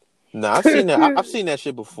 Nah, I've seen that. I've seen that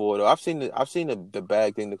shit before, though. I've seen the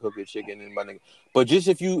bag thing to cook your chicken in, my nigga. But just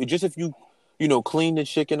if you clean the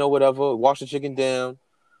chicken or whatever, wash the chicken down,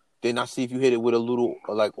 then I see if you hit it with a little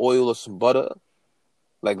like oil or some butter,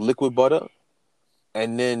 like liquid butter,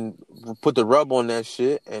 and then put the rub on that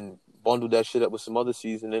shit and bundle that shit up with some other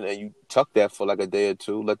seasoning, and you tuck that for like a day or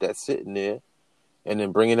two, let that sit in there, and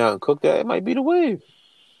then bring it out and cook that. It might be the wave.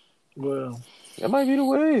 Well, that might be the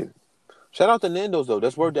wave. Shout out to Nando's though.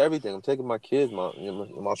 That's word to everything. I'm taking my kids, my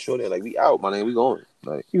show there. Like we out, my nigga. We going.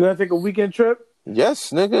 Like you gonna take a weekend trip? Yes,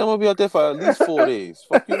 nigga. I'm gonna be out there for at least 4 days.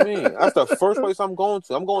 Fuck you mean? That's the first place I'm going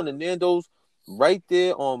to. I'm going to Nando's right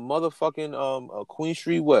there on motherfucking Queen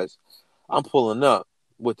Street West. I'm pulling up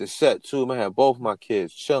with the set too. I'm gonna have both my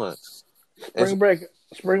kids chilling. Spring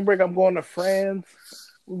break. I'm going to France.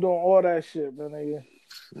 I'm doing all that shit, man. Nigga.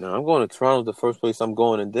 No, I'm going to Toronto. The first place I'm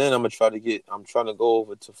going, and then I'm trying to go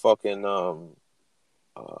over to fucking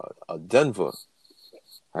Denver.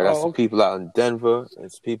 I got some people out in Denver and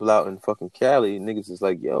some people out in fucking Cali. Niggas is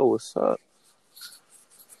like, yo, what's up?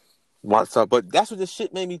 What's up? But that's what this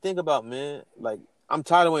shit made me think about, man. Like, I'm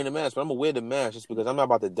tired of wearing the mask, but I'm gonna wear the mask just because I'm not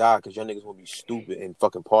about to die because y'all niggas gonna be stupid and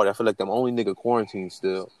fucking party. I feel like I'm the only nigga quarantined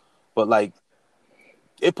still. But like,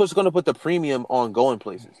 gonna put the premium on going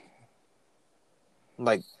places.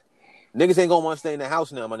 Like, niggas ain't gonna want to stay in the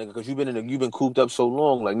house now, my nigga, because you've been cooped up so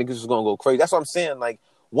long. Like, niggas is gonna go crazy. That's what I'm saying. Like,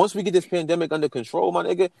 once we get this pandemic under control, my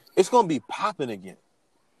nigga, it's gonna be popping again.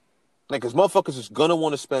 Like, cause motherfuckers is gonna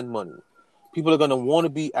want to spend money. People are gonna want to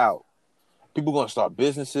be out. People gonna start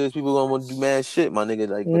businesses. People gonna want to do mad shit, my nigga.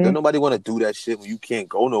 Like, but then nobody want to do that shit when you can't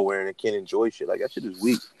go nowhere and can't enjoy shit. Like, that shit is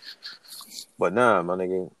weak. But nah, my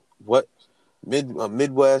nigga, what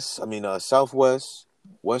Midwest? I mean, Southwest,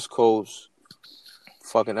 West Coast,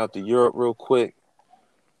 fucking out to Europe real quick.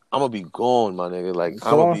 I'm gonna be gone, my nigga. Like,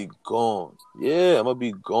 I'm gonna be gone. Yeah, I'm gonna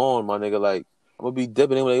be gone, my nigga. Like, I'm gonna be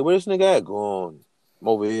dipping in. Like, where this nigga at? Gone. I'm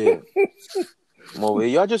over here.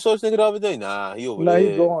 Y'all just saw this nigga the other day. Nah, he over there.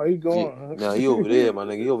 He gone. Nah, he over there, my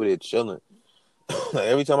nigga. He over there chilling. Like,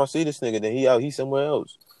 every time I see this nigga, then he somewhere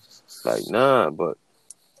else. Like, nah, but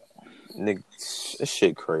nigga, this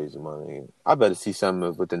shit crazy, my nigga. I better see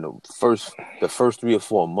something within the first 3 or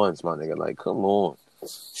 4 months, my nigga. Like, come on.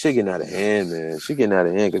 Shit getting out of hand, man. Shit getting out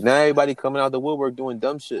of hand. Because now everybody coming out the woodwork doing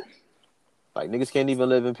dumb shit. Like, niggas can't even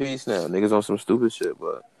live in peace now. Niggas on some stupid shit,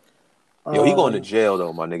 but... Yo, he going to jail,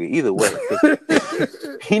 though, my nigga. Either way.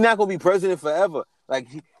 He not going to be president forever. Like,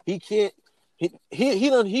 he can't... He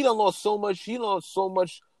done lost so much... He lost so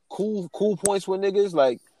much cool points with niggas.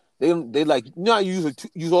 Like, they like, you know how you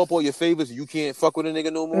use up all your favors and you can't fuck with a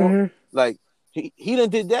nigga no more? Mm-hmm. Like, he done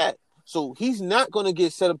did that. So he's not gonna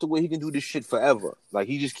get set up to where he can do this shit forever. Like,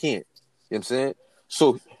 he just can't. You know what I'm saying?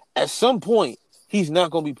 So at some point, he's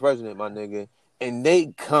not gonna be president, my nigga. And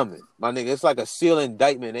they coming, my nigga. It's like a sealed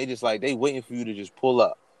indictment. They just like, they waiting for you to just pull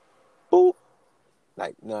up. Boop.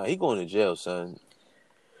 Like, nah, he going to jail, son.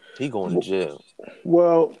 He going to jail.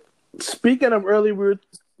 Well, speaking of earlier,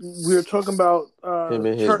 we were talking about Him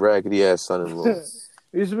and his church. raggedy ass son-in-law.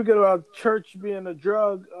 We speaking about church being a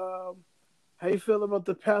drug. How you feel about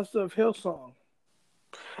the pastor of Hillsong?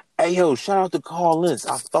 Hey, yo, shout out to Carl Lentz.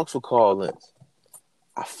 I fucks with Carl Lentz.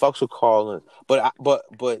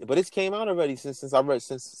 But it's came out already since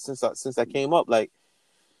I came up. Like,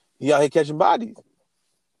 he out here catching bodies.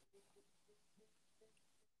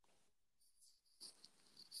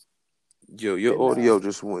 Yo, your audio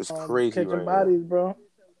just went. It's crazy catching right bodies, now. bro.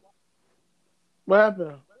 What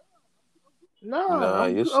happened? Nah,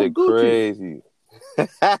 I'm your shit Gucci. crazy.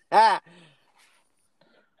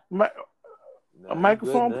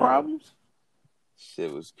 Microphone problems?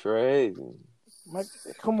 Shit was crazy.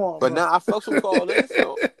 Come on, but bro. now I fucks with Carl Lentz,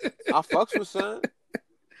 though. I fucks with son.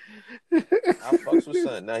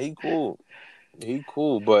 Now he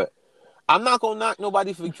cool, but I'm not gonna knock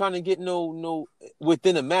nobody for trying to get no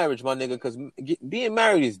within a marriage, my nigga, because being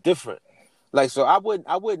married is different. Like, so I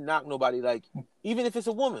wouldn't knock nobody, like, even if it's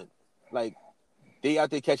a woman, like, they out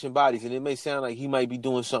there catching bodies, and it may sound like he might be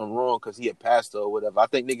doing something wrong because he a pastor or whatever. I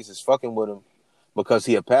think niggas is fucking with him because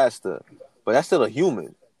he a pastor, but that's still a human. You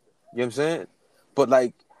know what I'm saying? But,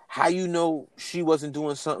 like, how you know she wasn't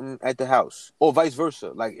doing something at the house, or vice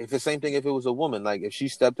versa? Like, if the same thing if it was a woman, like, if she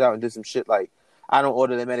stepped out and did some shit, like, I don't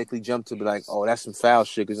automatically jump to be like, oh, that's some foul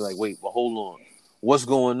shit, because you're like, wait, well, hold on, what's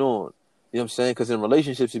going on? You know what I'm saying? Because in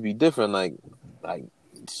relationships it'd be different. Like,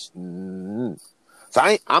 so I'm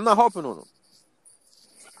not harping on him.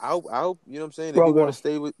 I hope, you know what I'm saying? If he want to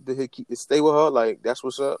stay with her, like, that's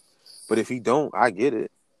what's up. But if he don't, I get it.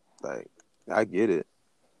 Like, I get it.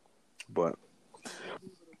 But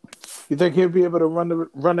you think he'll be able to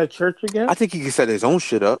run a church again? I think he can set his own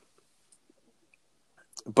shit up.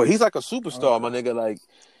 But he's like a superstar, my nigga. Like,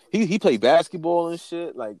 he play basketball and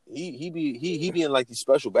shit. Like, he be in like these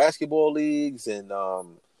special basketball leagues, and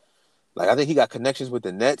like, I think he got connections with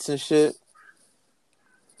the Nets and shit.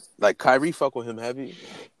 Like, Kyrie fuck with him heavy.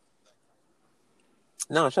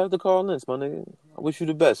 No, shout out to Carl Lentz, my nigga. I wish you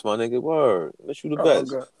the best, my nigga. Word. I wish you the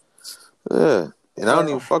best. God. Yeah. And I don't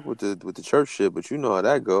even fuck with the church shit, but you know how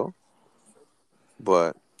that go.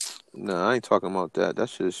 But nah, I ain't talking about that. That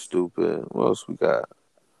shit is stupid. What else we got?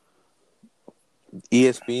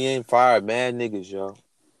 ESPN fired mad niggas, yo.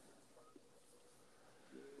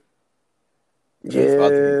 Yeah,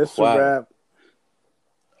 it's a wrap.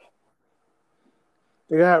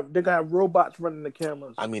 They got robots running the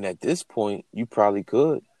cameras. I mean, at this point, you probably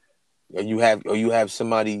could. Or you have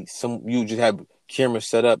somebody, you just have cameras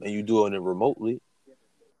set up and you doing it remotely.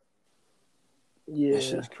 Yeah, that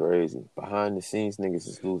shit's crazy. Behind the scenes, niggas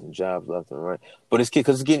is losing jobs left and right. But it's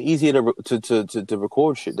because it's getting easier to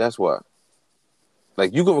record shit. That's why.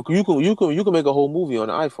 Like, you can make a whole movie on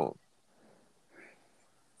an iPhone.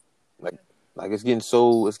 Like it's getting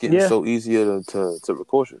so easier to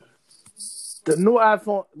record shit. The new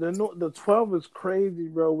iPhone, the 12 is crazy,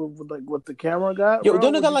 bro. With like what the camera got. Yo, bro,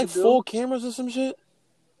 don't it got like 4 cameras or some shit?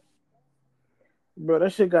 Bro,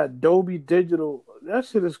 that shit got Dolby Digital. That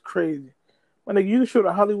shit is crazy. My nigga, you can shoot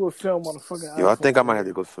a Hollywood film on a fucking iPhone. Yo, I think I might have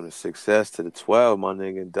to go from the 6S to the 12, my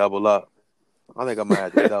nigga, and double up. I think I might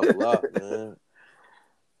have to double up, man.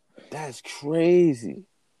 That's crazy.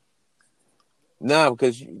 Nah,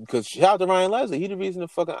 because shout out to Ryan Leslie. He the reason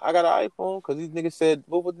I got an iPhone, because these niggas said,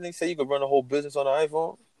 what would they say? You could run a whole business on an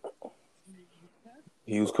iPhone?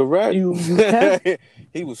 He was correct. You can?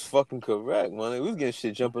 He was fucking correct, man. We was getting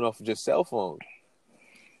shit jumping off of just cell phones.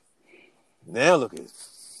 Now look at it.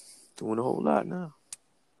 Doing a whole lot now.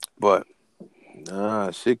 But, nah,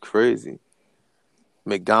 shit crazy.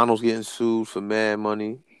 McDonald's getting sued for mad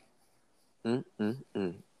money.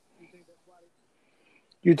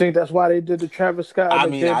 You think that's why they did the Travis Scott? I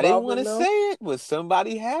mean, I didn't want to say it, but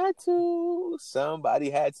somebody had to.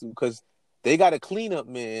 Because they got a cleanup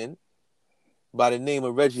man by the name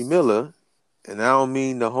of Reggie Miller. And I don't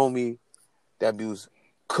mean the homie that was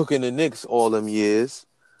cooking the Knicks all them years.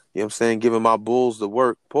 You know what I'm saying? Giving my Bulls the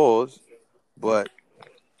work, pause. But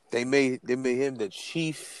they made him the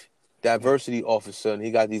chief diversity officer, and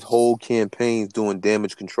he got these whole campaigns doing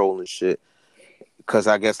damage control and shit. Because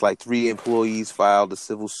I guess like 3 employees filed a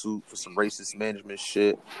civil suit for some racist management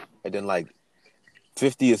shit. And then like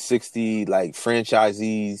 50 or 60 like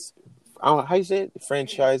franchisees I don't know how you say it,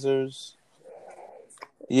 franchisers.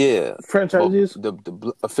 Yeah, but franchisees.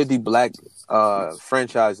 the 50 black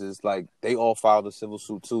franchises, like they all filed a civil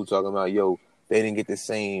suit too, talking about they didn't get the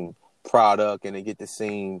same product and they get the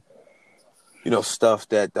same stuff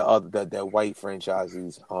that the other that white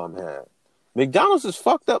franchisees had. McDonald's is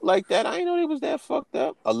fucked up like that. I didn't know they was that fucked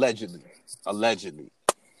up. Allegedly, I didn't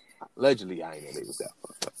know they was that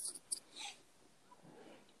fucked up.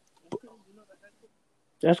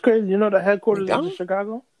 That's crazy. You know the headquarters is in McDonald's?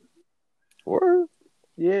 Chicago? Word?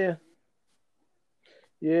 Yeah.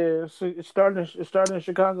 Yeah, it's starting in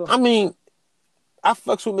Chicago. I mean, I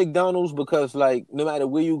fucks with McDonald's because like no matter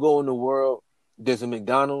where you go in the world, there's a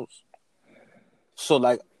McDonald's. So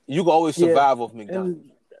like you can always survive off McDonald's.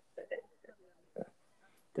 And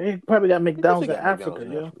they probably got McDonald's in Africa,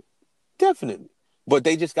 McDonald's yo. Definitely. But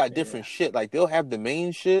they just got different shit. Like they'll have the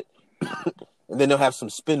main shit and then they'll have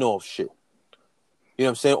some spin-off shit. You know what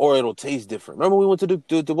I'm saying? Or it'll taste different. Remember we went to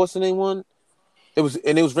the what's the name one? It was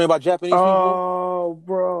ran by Japanese people. Oh,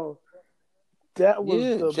 bro. That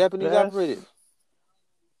was the Japanese best operated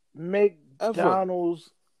McDonald's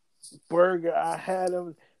burger I had.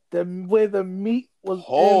 The way the meat was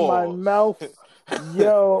in my mouth.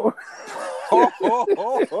 Yo.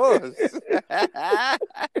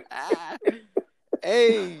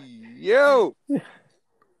 Hey, yo.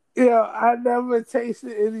 Yeah, I never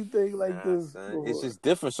tasted anything like this. It's just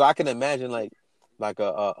different. So I can imagine like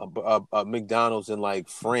a McDonald's in like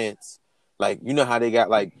France. Like you know how they got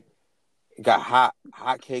hot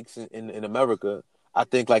cakes in America. I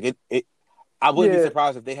think like it I wouldn't be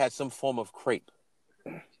surprised if they had some form of crepe.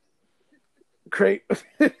 Crepe.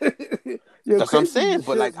 That's what I'm saying.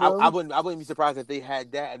 But like I wouldn't be surprised if they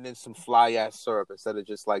had that and then some fly ass syrup instead of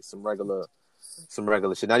just like some regular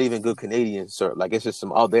shit. Not even good Canadian syrup. Like it's just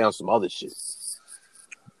some other shit.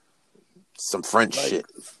 Some French shit.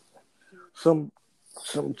 Some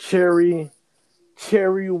cherry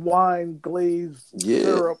wine glazed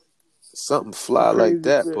syrup. Something fly like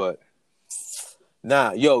that, but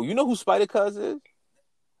nah, yo, you know who Spider Cuz is?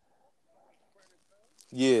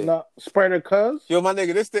 Yeah. Nah, Spider Cuz? Yo, my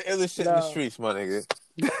nigga, this the illest shit in the streets, my nigga.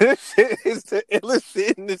 This shit is the illest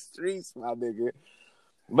shit in the streets, my nigga.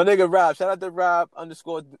 My nigga Rob, shout out to Rob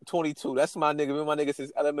 _22. That's my nigga. Been my nigga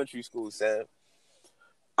since elementary school, Sam.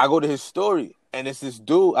 I go to his story, and it's this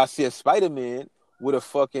dude. I see a Spider-Man with a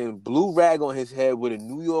fucking blue rag on his head with a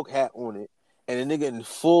New York hat on it, and a nigga in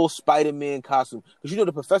full Spider-Man costume. Because you know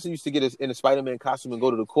the professor used to get in a Spider-Man costume and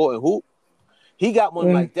go to the court and hoop. He got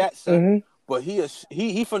one like that, son. Mm-hmm. But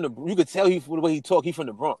he from the. You could tell the way he talk. He from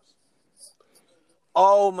the Bronx.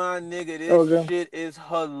 Oh my nigga, this shit is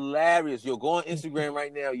hilarious. Yo, go on Instagram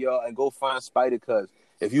right now, y'all, and go find Spider Cuz.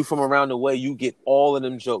 If you from around the way, you get all of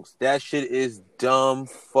them jokes. That shit is dumb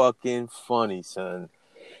fucking funny, son.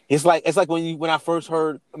 It's like when I first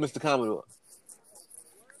heard Mr. Commodore.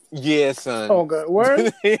 Yeah, son. Oh god,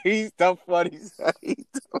 word? He's dumb funny, son.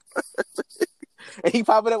 And he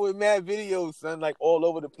popping up with mad videos, son, like all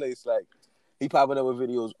over the place. Like he popping up with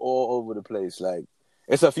videos all over the place. Like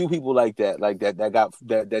it's a few people like that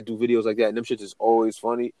that do videos like that, and them shit is always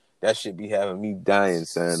funny. That shit be having me dying,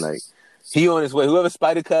 son. Like he on his way. Whoever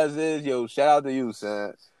Spider Cuz is, yo, shout out to you,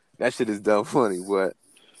 son. That shit is dumb funny. But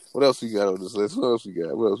what else we got on this list? What else we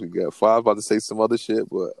got? Five about to say some other shit,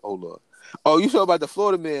 but hold on. Oh, you saw about the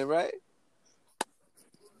Florida man, right?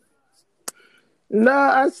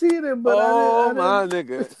 Nah, I seen it, but I didn't. My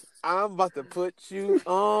nigga, I'm about to put you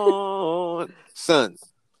on, son.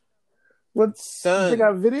 What? Son? You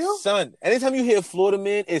got video? Son, anytime you hear Florida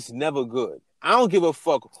man, it's never good. I don't give a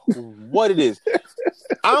fuck what it is.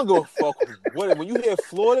 I don't give a fuck what. When you hear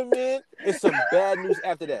Florida man, it's some bad news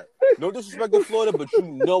after that. No disrespect to Florida, but you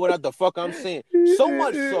know what the fuck I'm saying. So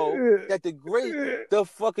much so that the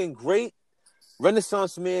fucking great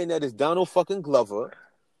Renaissance man that is Donald fucking Glover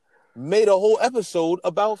made a whole episode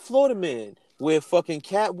about Florida man, where fucking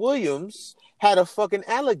Cat Williams had a fucking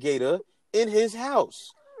alligator in his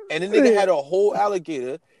house, and the nigga had a whole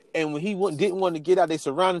alligator. And when he didn't want to get out, they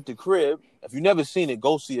surrounded the crib. If you never seen it,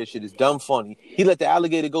 go see that shit. It's dumb funny. He let the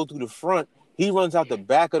alligator go through the front. He runs out the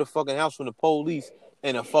back of the fucking house from the police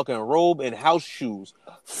in a fucking robe and house shoes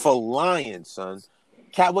for lying, son.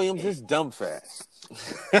 Cat Williams is dumb fast.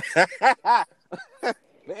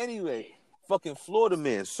 But anyway, fucking Florida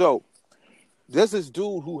man. So there's this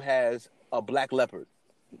dude who has a black leopard.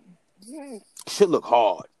 Shit look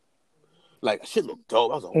hard. Like, shit look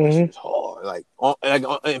dope. I was like, oh, shit is hard. Like,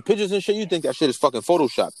 in pictures and shit, you think that shit is fucking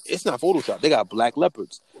Photoshop. It's not Photoshop. They got black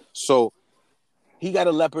leopards. So he got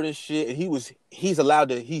a leopard and shit, and he's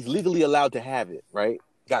legally allowed to have it, right?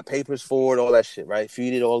 Got papers for it, all that shit, right?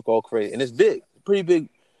 Feed it all crazy. And it's big. Pretty big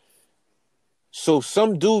So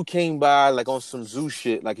some dude came by like on some zoo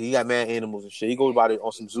shit, like he got mad animals and shit. He goes by it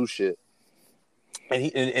on some zoo shit,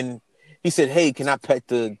 and he said, "Hey, can I pet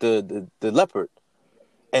the leopard?"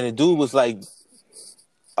 And the dude was like,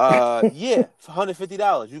 yeah, for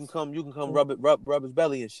 $150, you can come rub his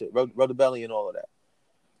belly and shit, rub the belly and all of that."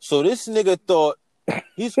 So this nigga thought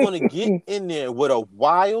he's gonna get in there with a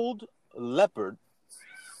wild leopard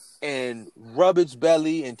and rub its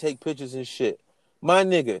belly and take pictures and shit. My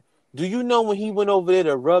nigga, do you know when he went over there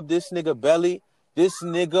to rub this nigga belly, this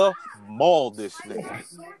nigga mauled this nigga.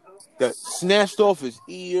 That snatched off his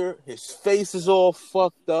ear, his face is all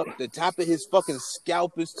fucked up, the top of his fucking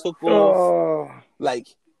scalp is took off. Oh. Like,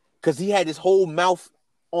 cause he had his whole mouth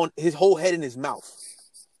on his whole head in his mouth.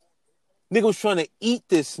 Nigga was trying to eat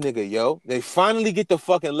this nigga, yo. They finally get the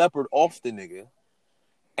fucking leopard off the nigga.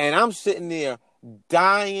 And I'm sitting there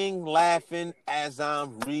dying laughing as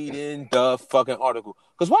I'm reading the fucking article.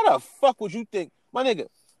 Because why the fuck would you think, my nigga,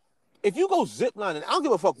 if you go ziplining, I don't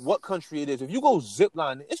give a fuck what country it is. If you go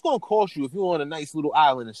ziplining, it's going to cost you if you're on a nice little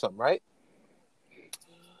island or something, right?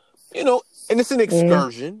 You know, and it's an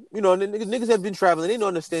excursion. You know, and niggas have been traveling. They don't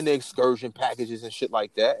understand the excursion packages and shit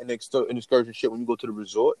like that. And excursion shit when you go to the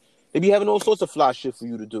resort. They be having all sorts of fly shit for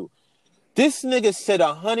you to do. This nigga said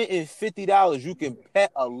 $150 you can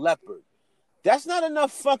pet a leopard. That's not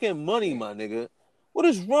enough fucking money, my nigga. What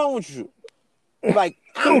is wrong with you? Like,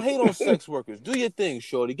 I don't hate on sex workers. Do your thing,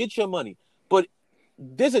 shorty. Get your money. But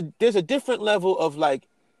there's a different level of like,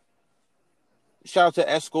 shout out to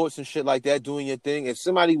escorts and shit like that, doing your thing. If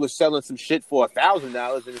somebody was selling some shit for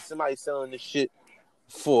 $1,000 and if somebody's selling this shit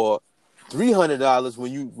for $300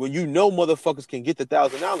 when you know motherfuckers can get the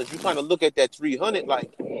 $1,000, you kind of look at that 300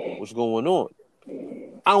 like, what's going on?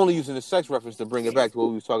 I only using the sex reference to bring it back to what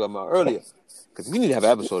we was talking about earlier, because we need to have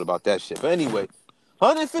an episode about that shit. But anyway,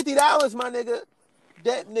 $150, my nigga.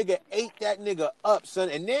 That nigga ate that nigga up, son.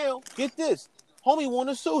 And now, get this, homie want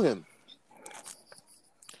to sue him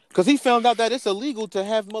because he found out that it's illegal to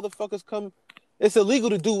have motherfuckers come. It's illegal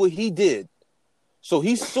to do what he did, so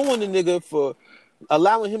he's suing the nigga for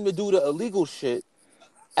allowing him to do the illegal shit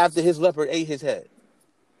after his leopard ate his head.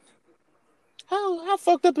 How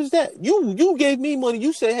fucked up is that? You gave me money.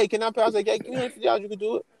 You said, "Hey, can I pay?" I was like, "Hey, give me $150. You can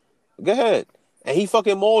do it. Go ahead." And he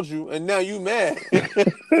fucking mauled you, and now you mad.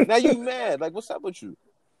 Now you mad. Like, what's up with you?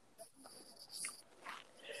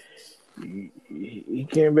 He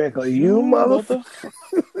came back like, you motherfucker.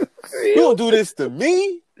 You gonna do this to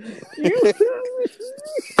me?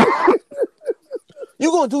 You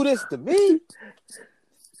gonna do this to me?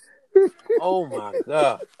 Oh my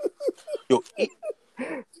god. Yo,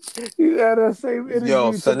 you got that same energy.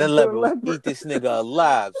 Yo, son, that leopard eat this nigga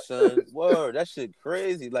alive, son. Word, that shit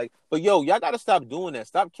crazy. Like, but yo, y'all gotta stop doing that.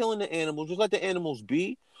 Stop killing the animals. Just let the animals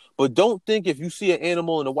be. But don't think if you see an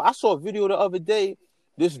animal in the wild. I saw a video the other day.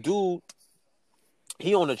 This dude,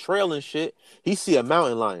 he on a trail and shit. He see a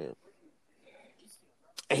mountain lion,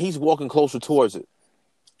 and he's walking closer towards it.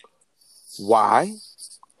 Why?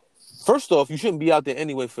 First off, you shouldn't be out there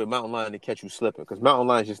anyway for a mountain lion to catch you slipping, because mountain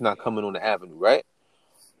lion's just not coming on the avenue, right?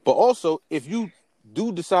 But also, if you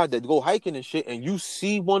do decide to go hiking and shit and you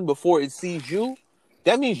see one before it sees you,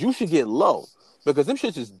 that means you should get low. Because them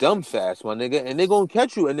shits is dumb fast, my nigga, and they gonna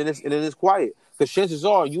catch you and then it's quiet. Because chances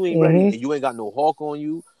are you ain't ready and you ain't got no hawk on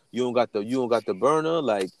you. You don't got the burner.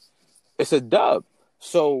 Like, it's a dub.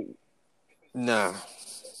 So nah.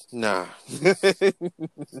 Nah.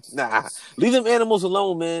 Leave them animals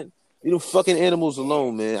alone, man. Leave them fucking animals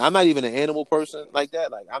alone, man. I'm not even an animal person like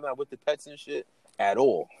that. Like, I'm not with the pets and shit at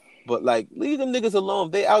all. But, like, leave them niggas alone.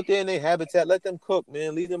 If they out there in their habitat, let them cook,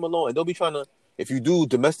 man. Leave them alone. And don't be trying to, if you do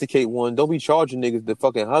domesticate one, don't be charging niggas to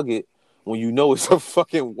fucking hug it when you know it's a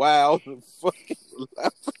fucking wild fucking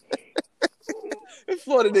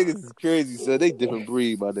Florida niggas is crazy, son. They different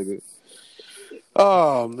breed, my nigga.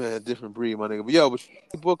 Oh, man, different breed, my nigga. But, yo, but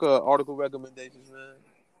you book article recommendations, man.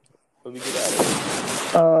 Let me get out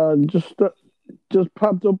of here. Just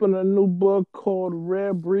popped open a new book called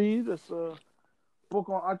Rare Breed. It's a book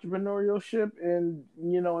on entrepreneurship, and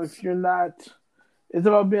if you're not, it's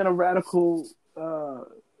about being a radical,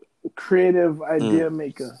 creative idea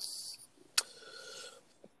maker.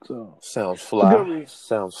 So sounds fly.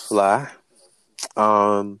 Sounds fly.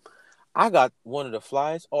 I got one of the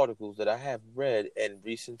flyest articles that I have read in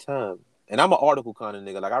recent time, and I'm an article kind of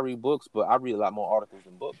nigga. Like, I read books, but I read a lot more articles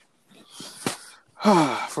than books.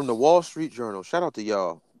 From the Wall Street Journal. Shout out to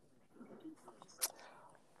y'all.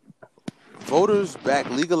 Voters back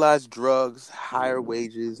legalized drugs, higher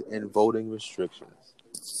wages, and voting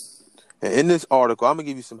restrictions. And in this article, I'm going to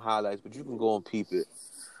give you some highlights, but you can go and peep it.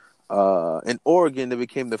 In Oregon, they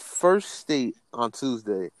became the first state on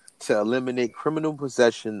Tuesday to eliminate criminal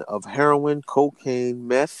possession of heroin, cocaine,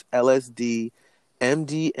 meth, LSD,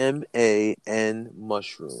 MDMA, and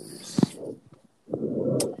mushrooms.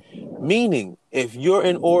 Meaning, if you're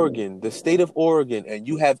in Oregon, the state of Oregon, and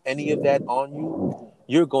you have any of that on you,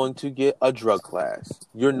 you're going to get a drug class.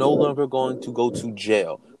 You're no longer going to go to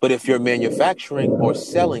jail. But if you're manufacturing or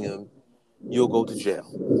selling them, you'll go to jail.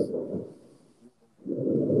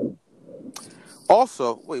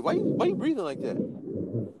 Also, wait, why you breathing like that?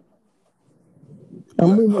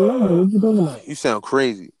 I'm breathing normal. What you talking about? You sound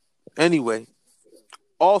crazy. Anyway,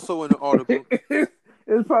 also in the article,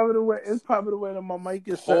 it's probably the way. It's probably the way that my mic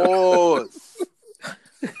is set. pause.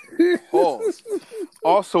 Pause.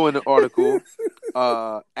 Also in the article,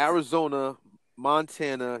 Arizona,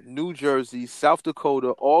 Montana, New Jersey, South Dakota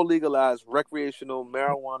all legalized recreational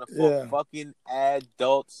marijuana for fucking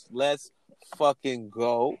adults. Let's fucking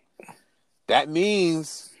go. That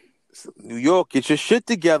means New York, get your shit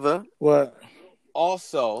together. What?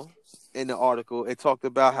 Also, in the article, it talked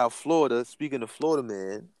about how Florida, speaking of Florida,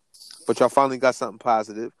 man, but y'all finally got something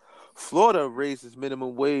positive. Florida raises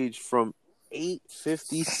minimum wage from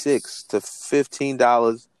 $8.56 to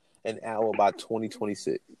 $15 an hour by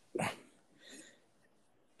 2026.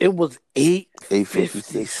 It was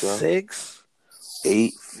 $8.56.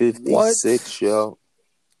 $8.56, yo.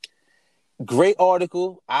 Great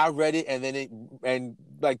article. I read it, and then when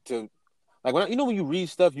when you read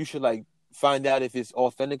stuff, you should like find out if it's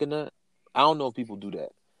authentic or not. I don't know if people do that,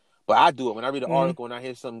 but I do it when I read an article and I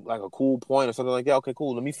hear something like a cool point or something like that. Okay,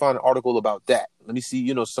 cool. Let me find an article about that. Let me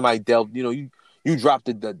see. Somebody delved. You dropped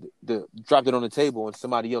it dropped it on the table and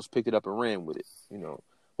somebody else picked it up and ran with it.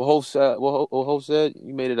 What Hope said.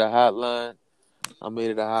 You made it a hotline. I made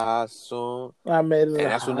it a hot song. I made it, and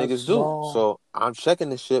that's what niggas do. So I'm checking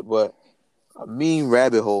this shit, but a mean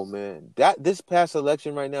rabbit hole, man. This past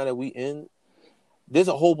election right now that we in, there's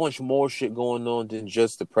a whole bunch more shit going on than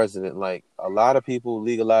just the president. Like, a lot of people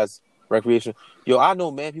legalize recreation. Yo, I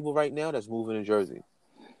know people right now that's moving to Jersey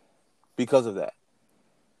because of that.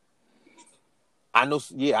 I know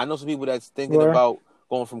some people that's thinking about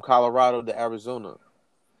going from Colorado to Arizona.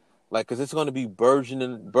 Like, because it's going to be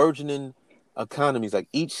burgeoning economies. Like,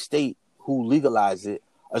 each state who legalize it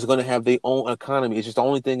is going to have their own economy. It's just the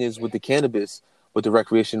only thing is with the cannabis, with the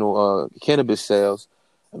recreational cannabis sales,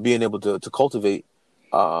 and being able to cultivate,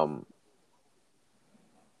 the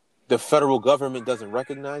federal government doesn't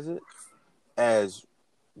recognize it as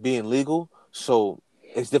being legal. So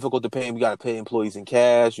it's difficult to pay. We got to pay employees in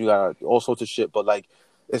cash. You got all sorts of shit. But, like,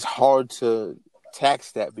 it's hard to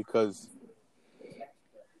tax that because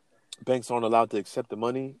banks aren't allowed to accept the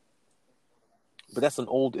money. But that's an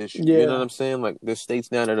old issue. Yeah. You know what I'm saying? Like, there's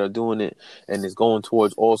states now that are doing it, and it's going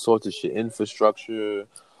towards all sorts of shit. Infrastructure,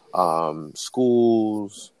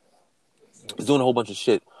 schools. It's doing a whole bunch of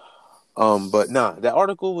shit. But nah, that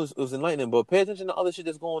article was enlightening. But pay attention to other shit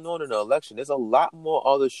that's going on in the election. There's a lot more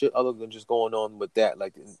other shit other than just going on with that.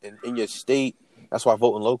 Like, in your state, that's why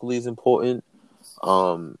voting locally is important.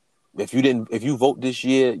 If you vote this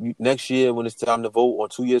year, next year when it's time to vote, or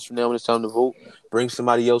 2 years from now when it's time to vote, bring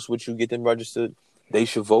somebody else with you, get them registered. They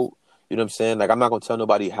should vote. You know what I'm saying? Like, I'm not gonna tell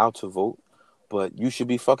nobody how to vote, but you should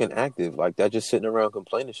be fucking active. Like, that just sitting around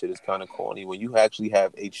complaining shit is kind of corny when you actually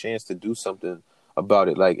have a chance to do something about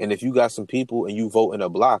it. Like, and if you got some people and you vote in a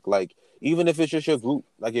block, like, even if it's just your group,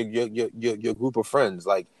 like your group of friends,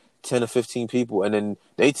 like 10 or 15 people, and then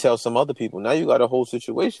they tell some other people, now you got a whole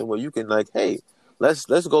situation where you can, like, hey, let's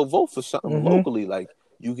go vote for something locally. Like,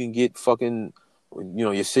 you can get fucking,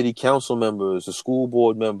 your city council members, the school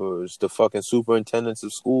board members, the fucking superintendents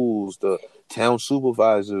of schools, the town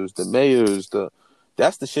supervisors, the mayors,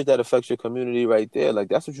 that's the shit that affects your community right there. Like,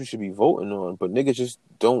 that's what you should be voting on. But niggas just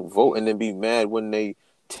don't vote and then be mad when they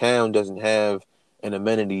town doesn't have an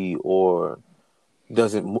amenity or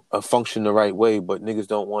doesn't function the right way, but niggas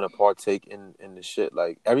don't want to partake in the shit.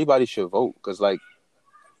 Like, everybody should vote, because, like,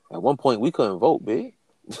 at one point we couldn't vote, babe.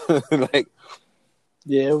 Like,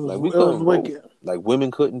 yeah, it was wicked. Like,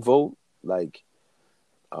 women couldn't vote. Like,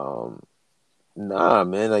 nah,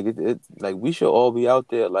 man. Like, like, we should all be out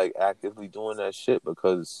there, like, actively doing that shit,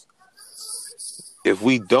 because if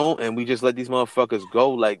we don't and we just let these motherfuckers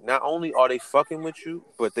go, like, not only are they fucking with you,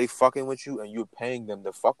 but they fucking with you and you're paying them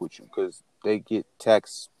to fuck with you because they get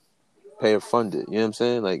taxpayer funded. You know what I'm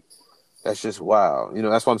saying? Like, that's just wild.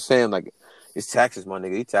 That's what I'm saying. Like, it's taxes, my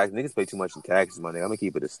nigga. Niggas pay too much in taxes, my nigga. I'm gonna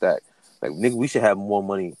keep it a stack. Like, nigga, we should have more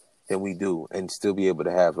money than we do and still be able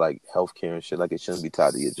to have, like, healthcare and shit. Like, it shouldn't be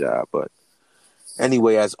tied to your job. But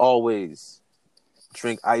anyway, as always,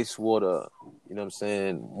 drink ice water. You know what I'm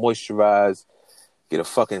saying? Moisturize. Get a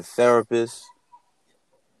fucking therapist.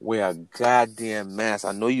 wear a goddamn mask.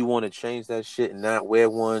 I know you want to change that shit and not wear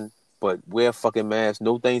one, but wear a fucking mask.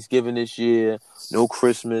 No Thanksgiving this year, no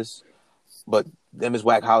Christmas, but them is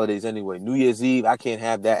whack holidays anyway. New Year's Eve, I can't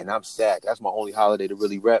have that, and I'm sad. That's my only holiday to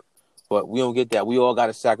really rep. But we don't get that. We all got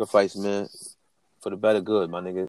to sacrifice, man, for the better good, my nigga.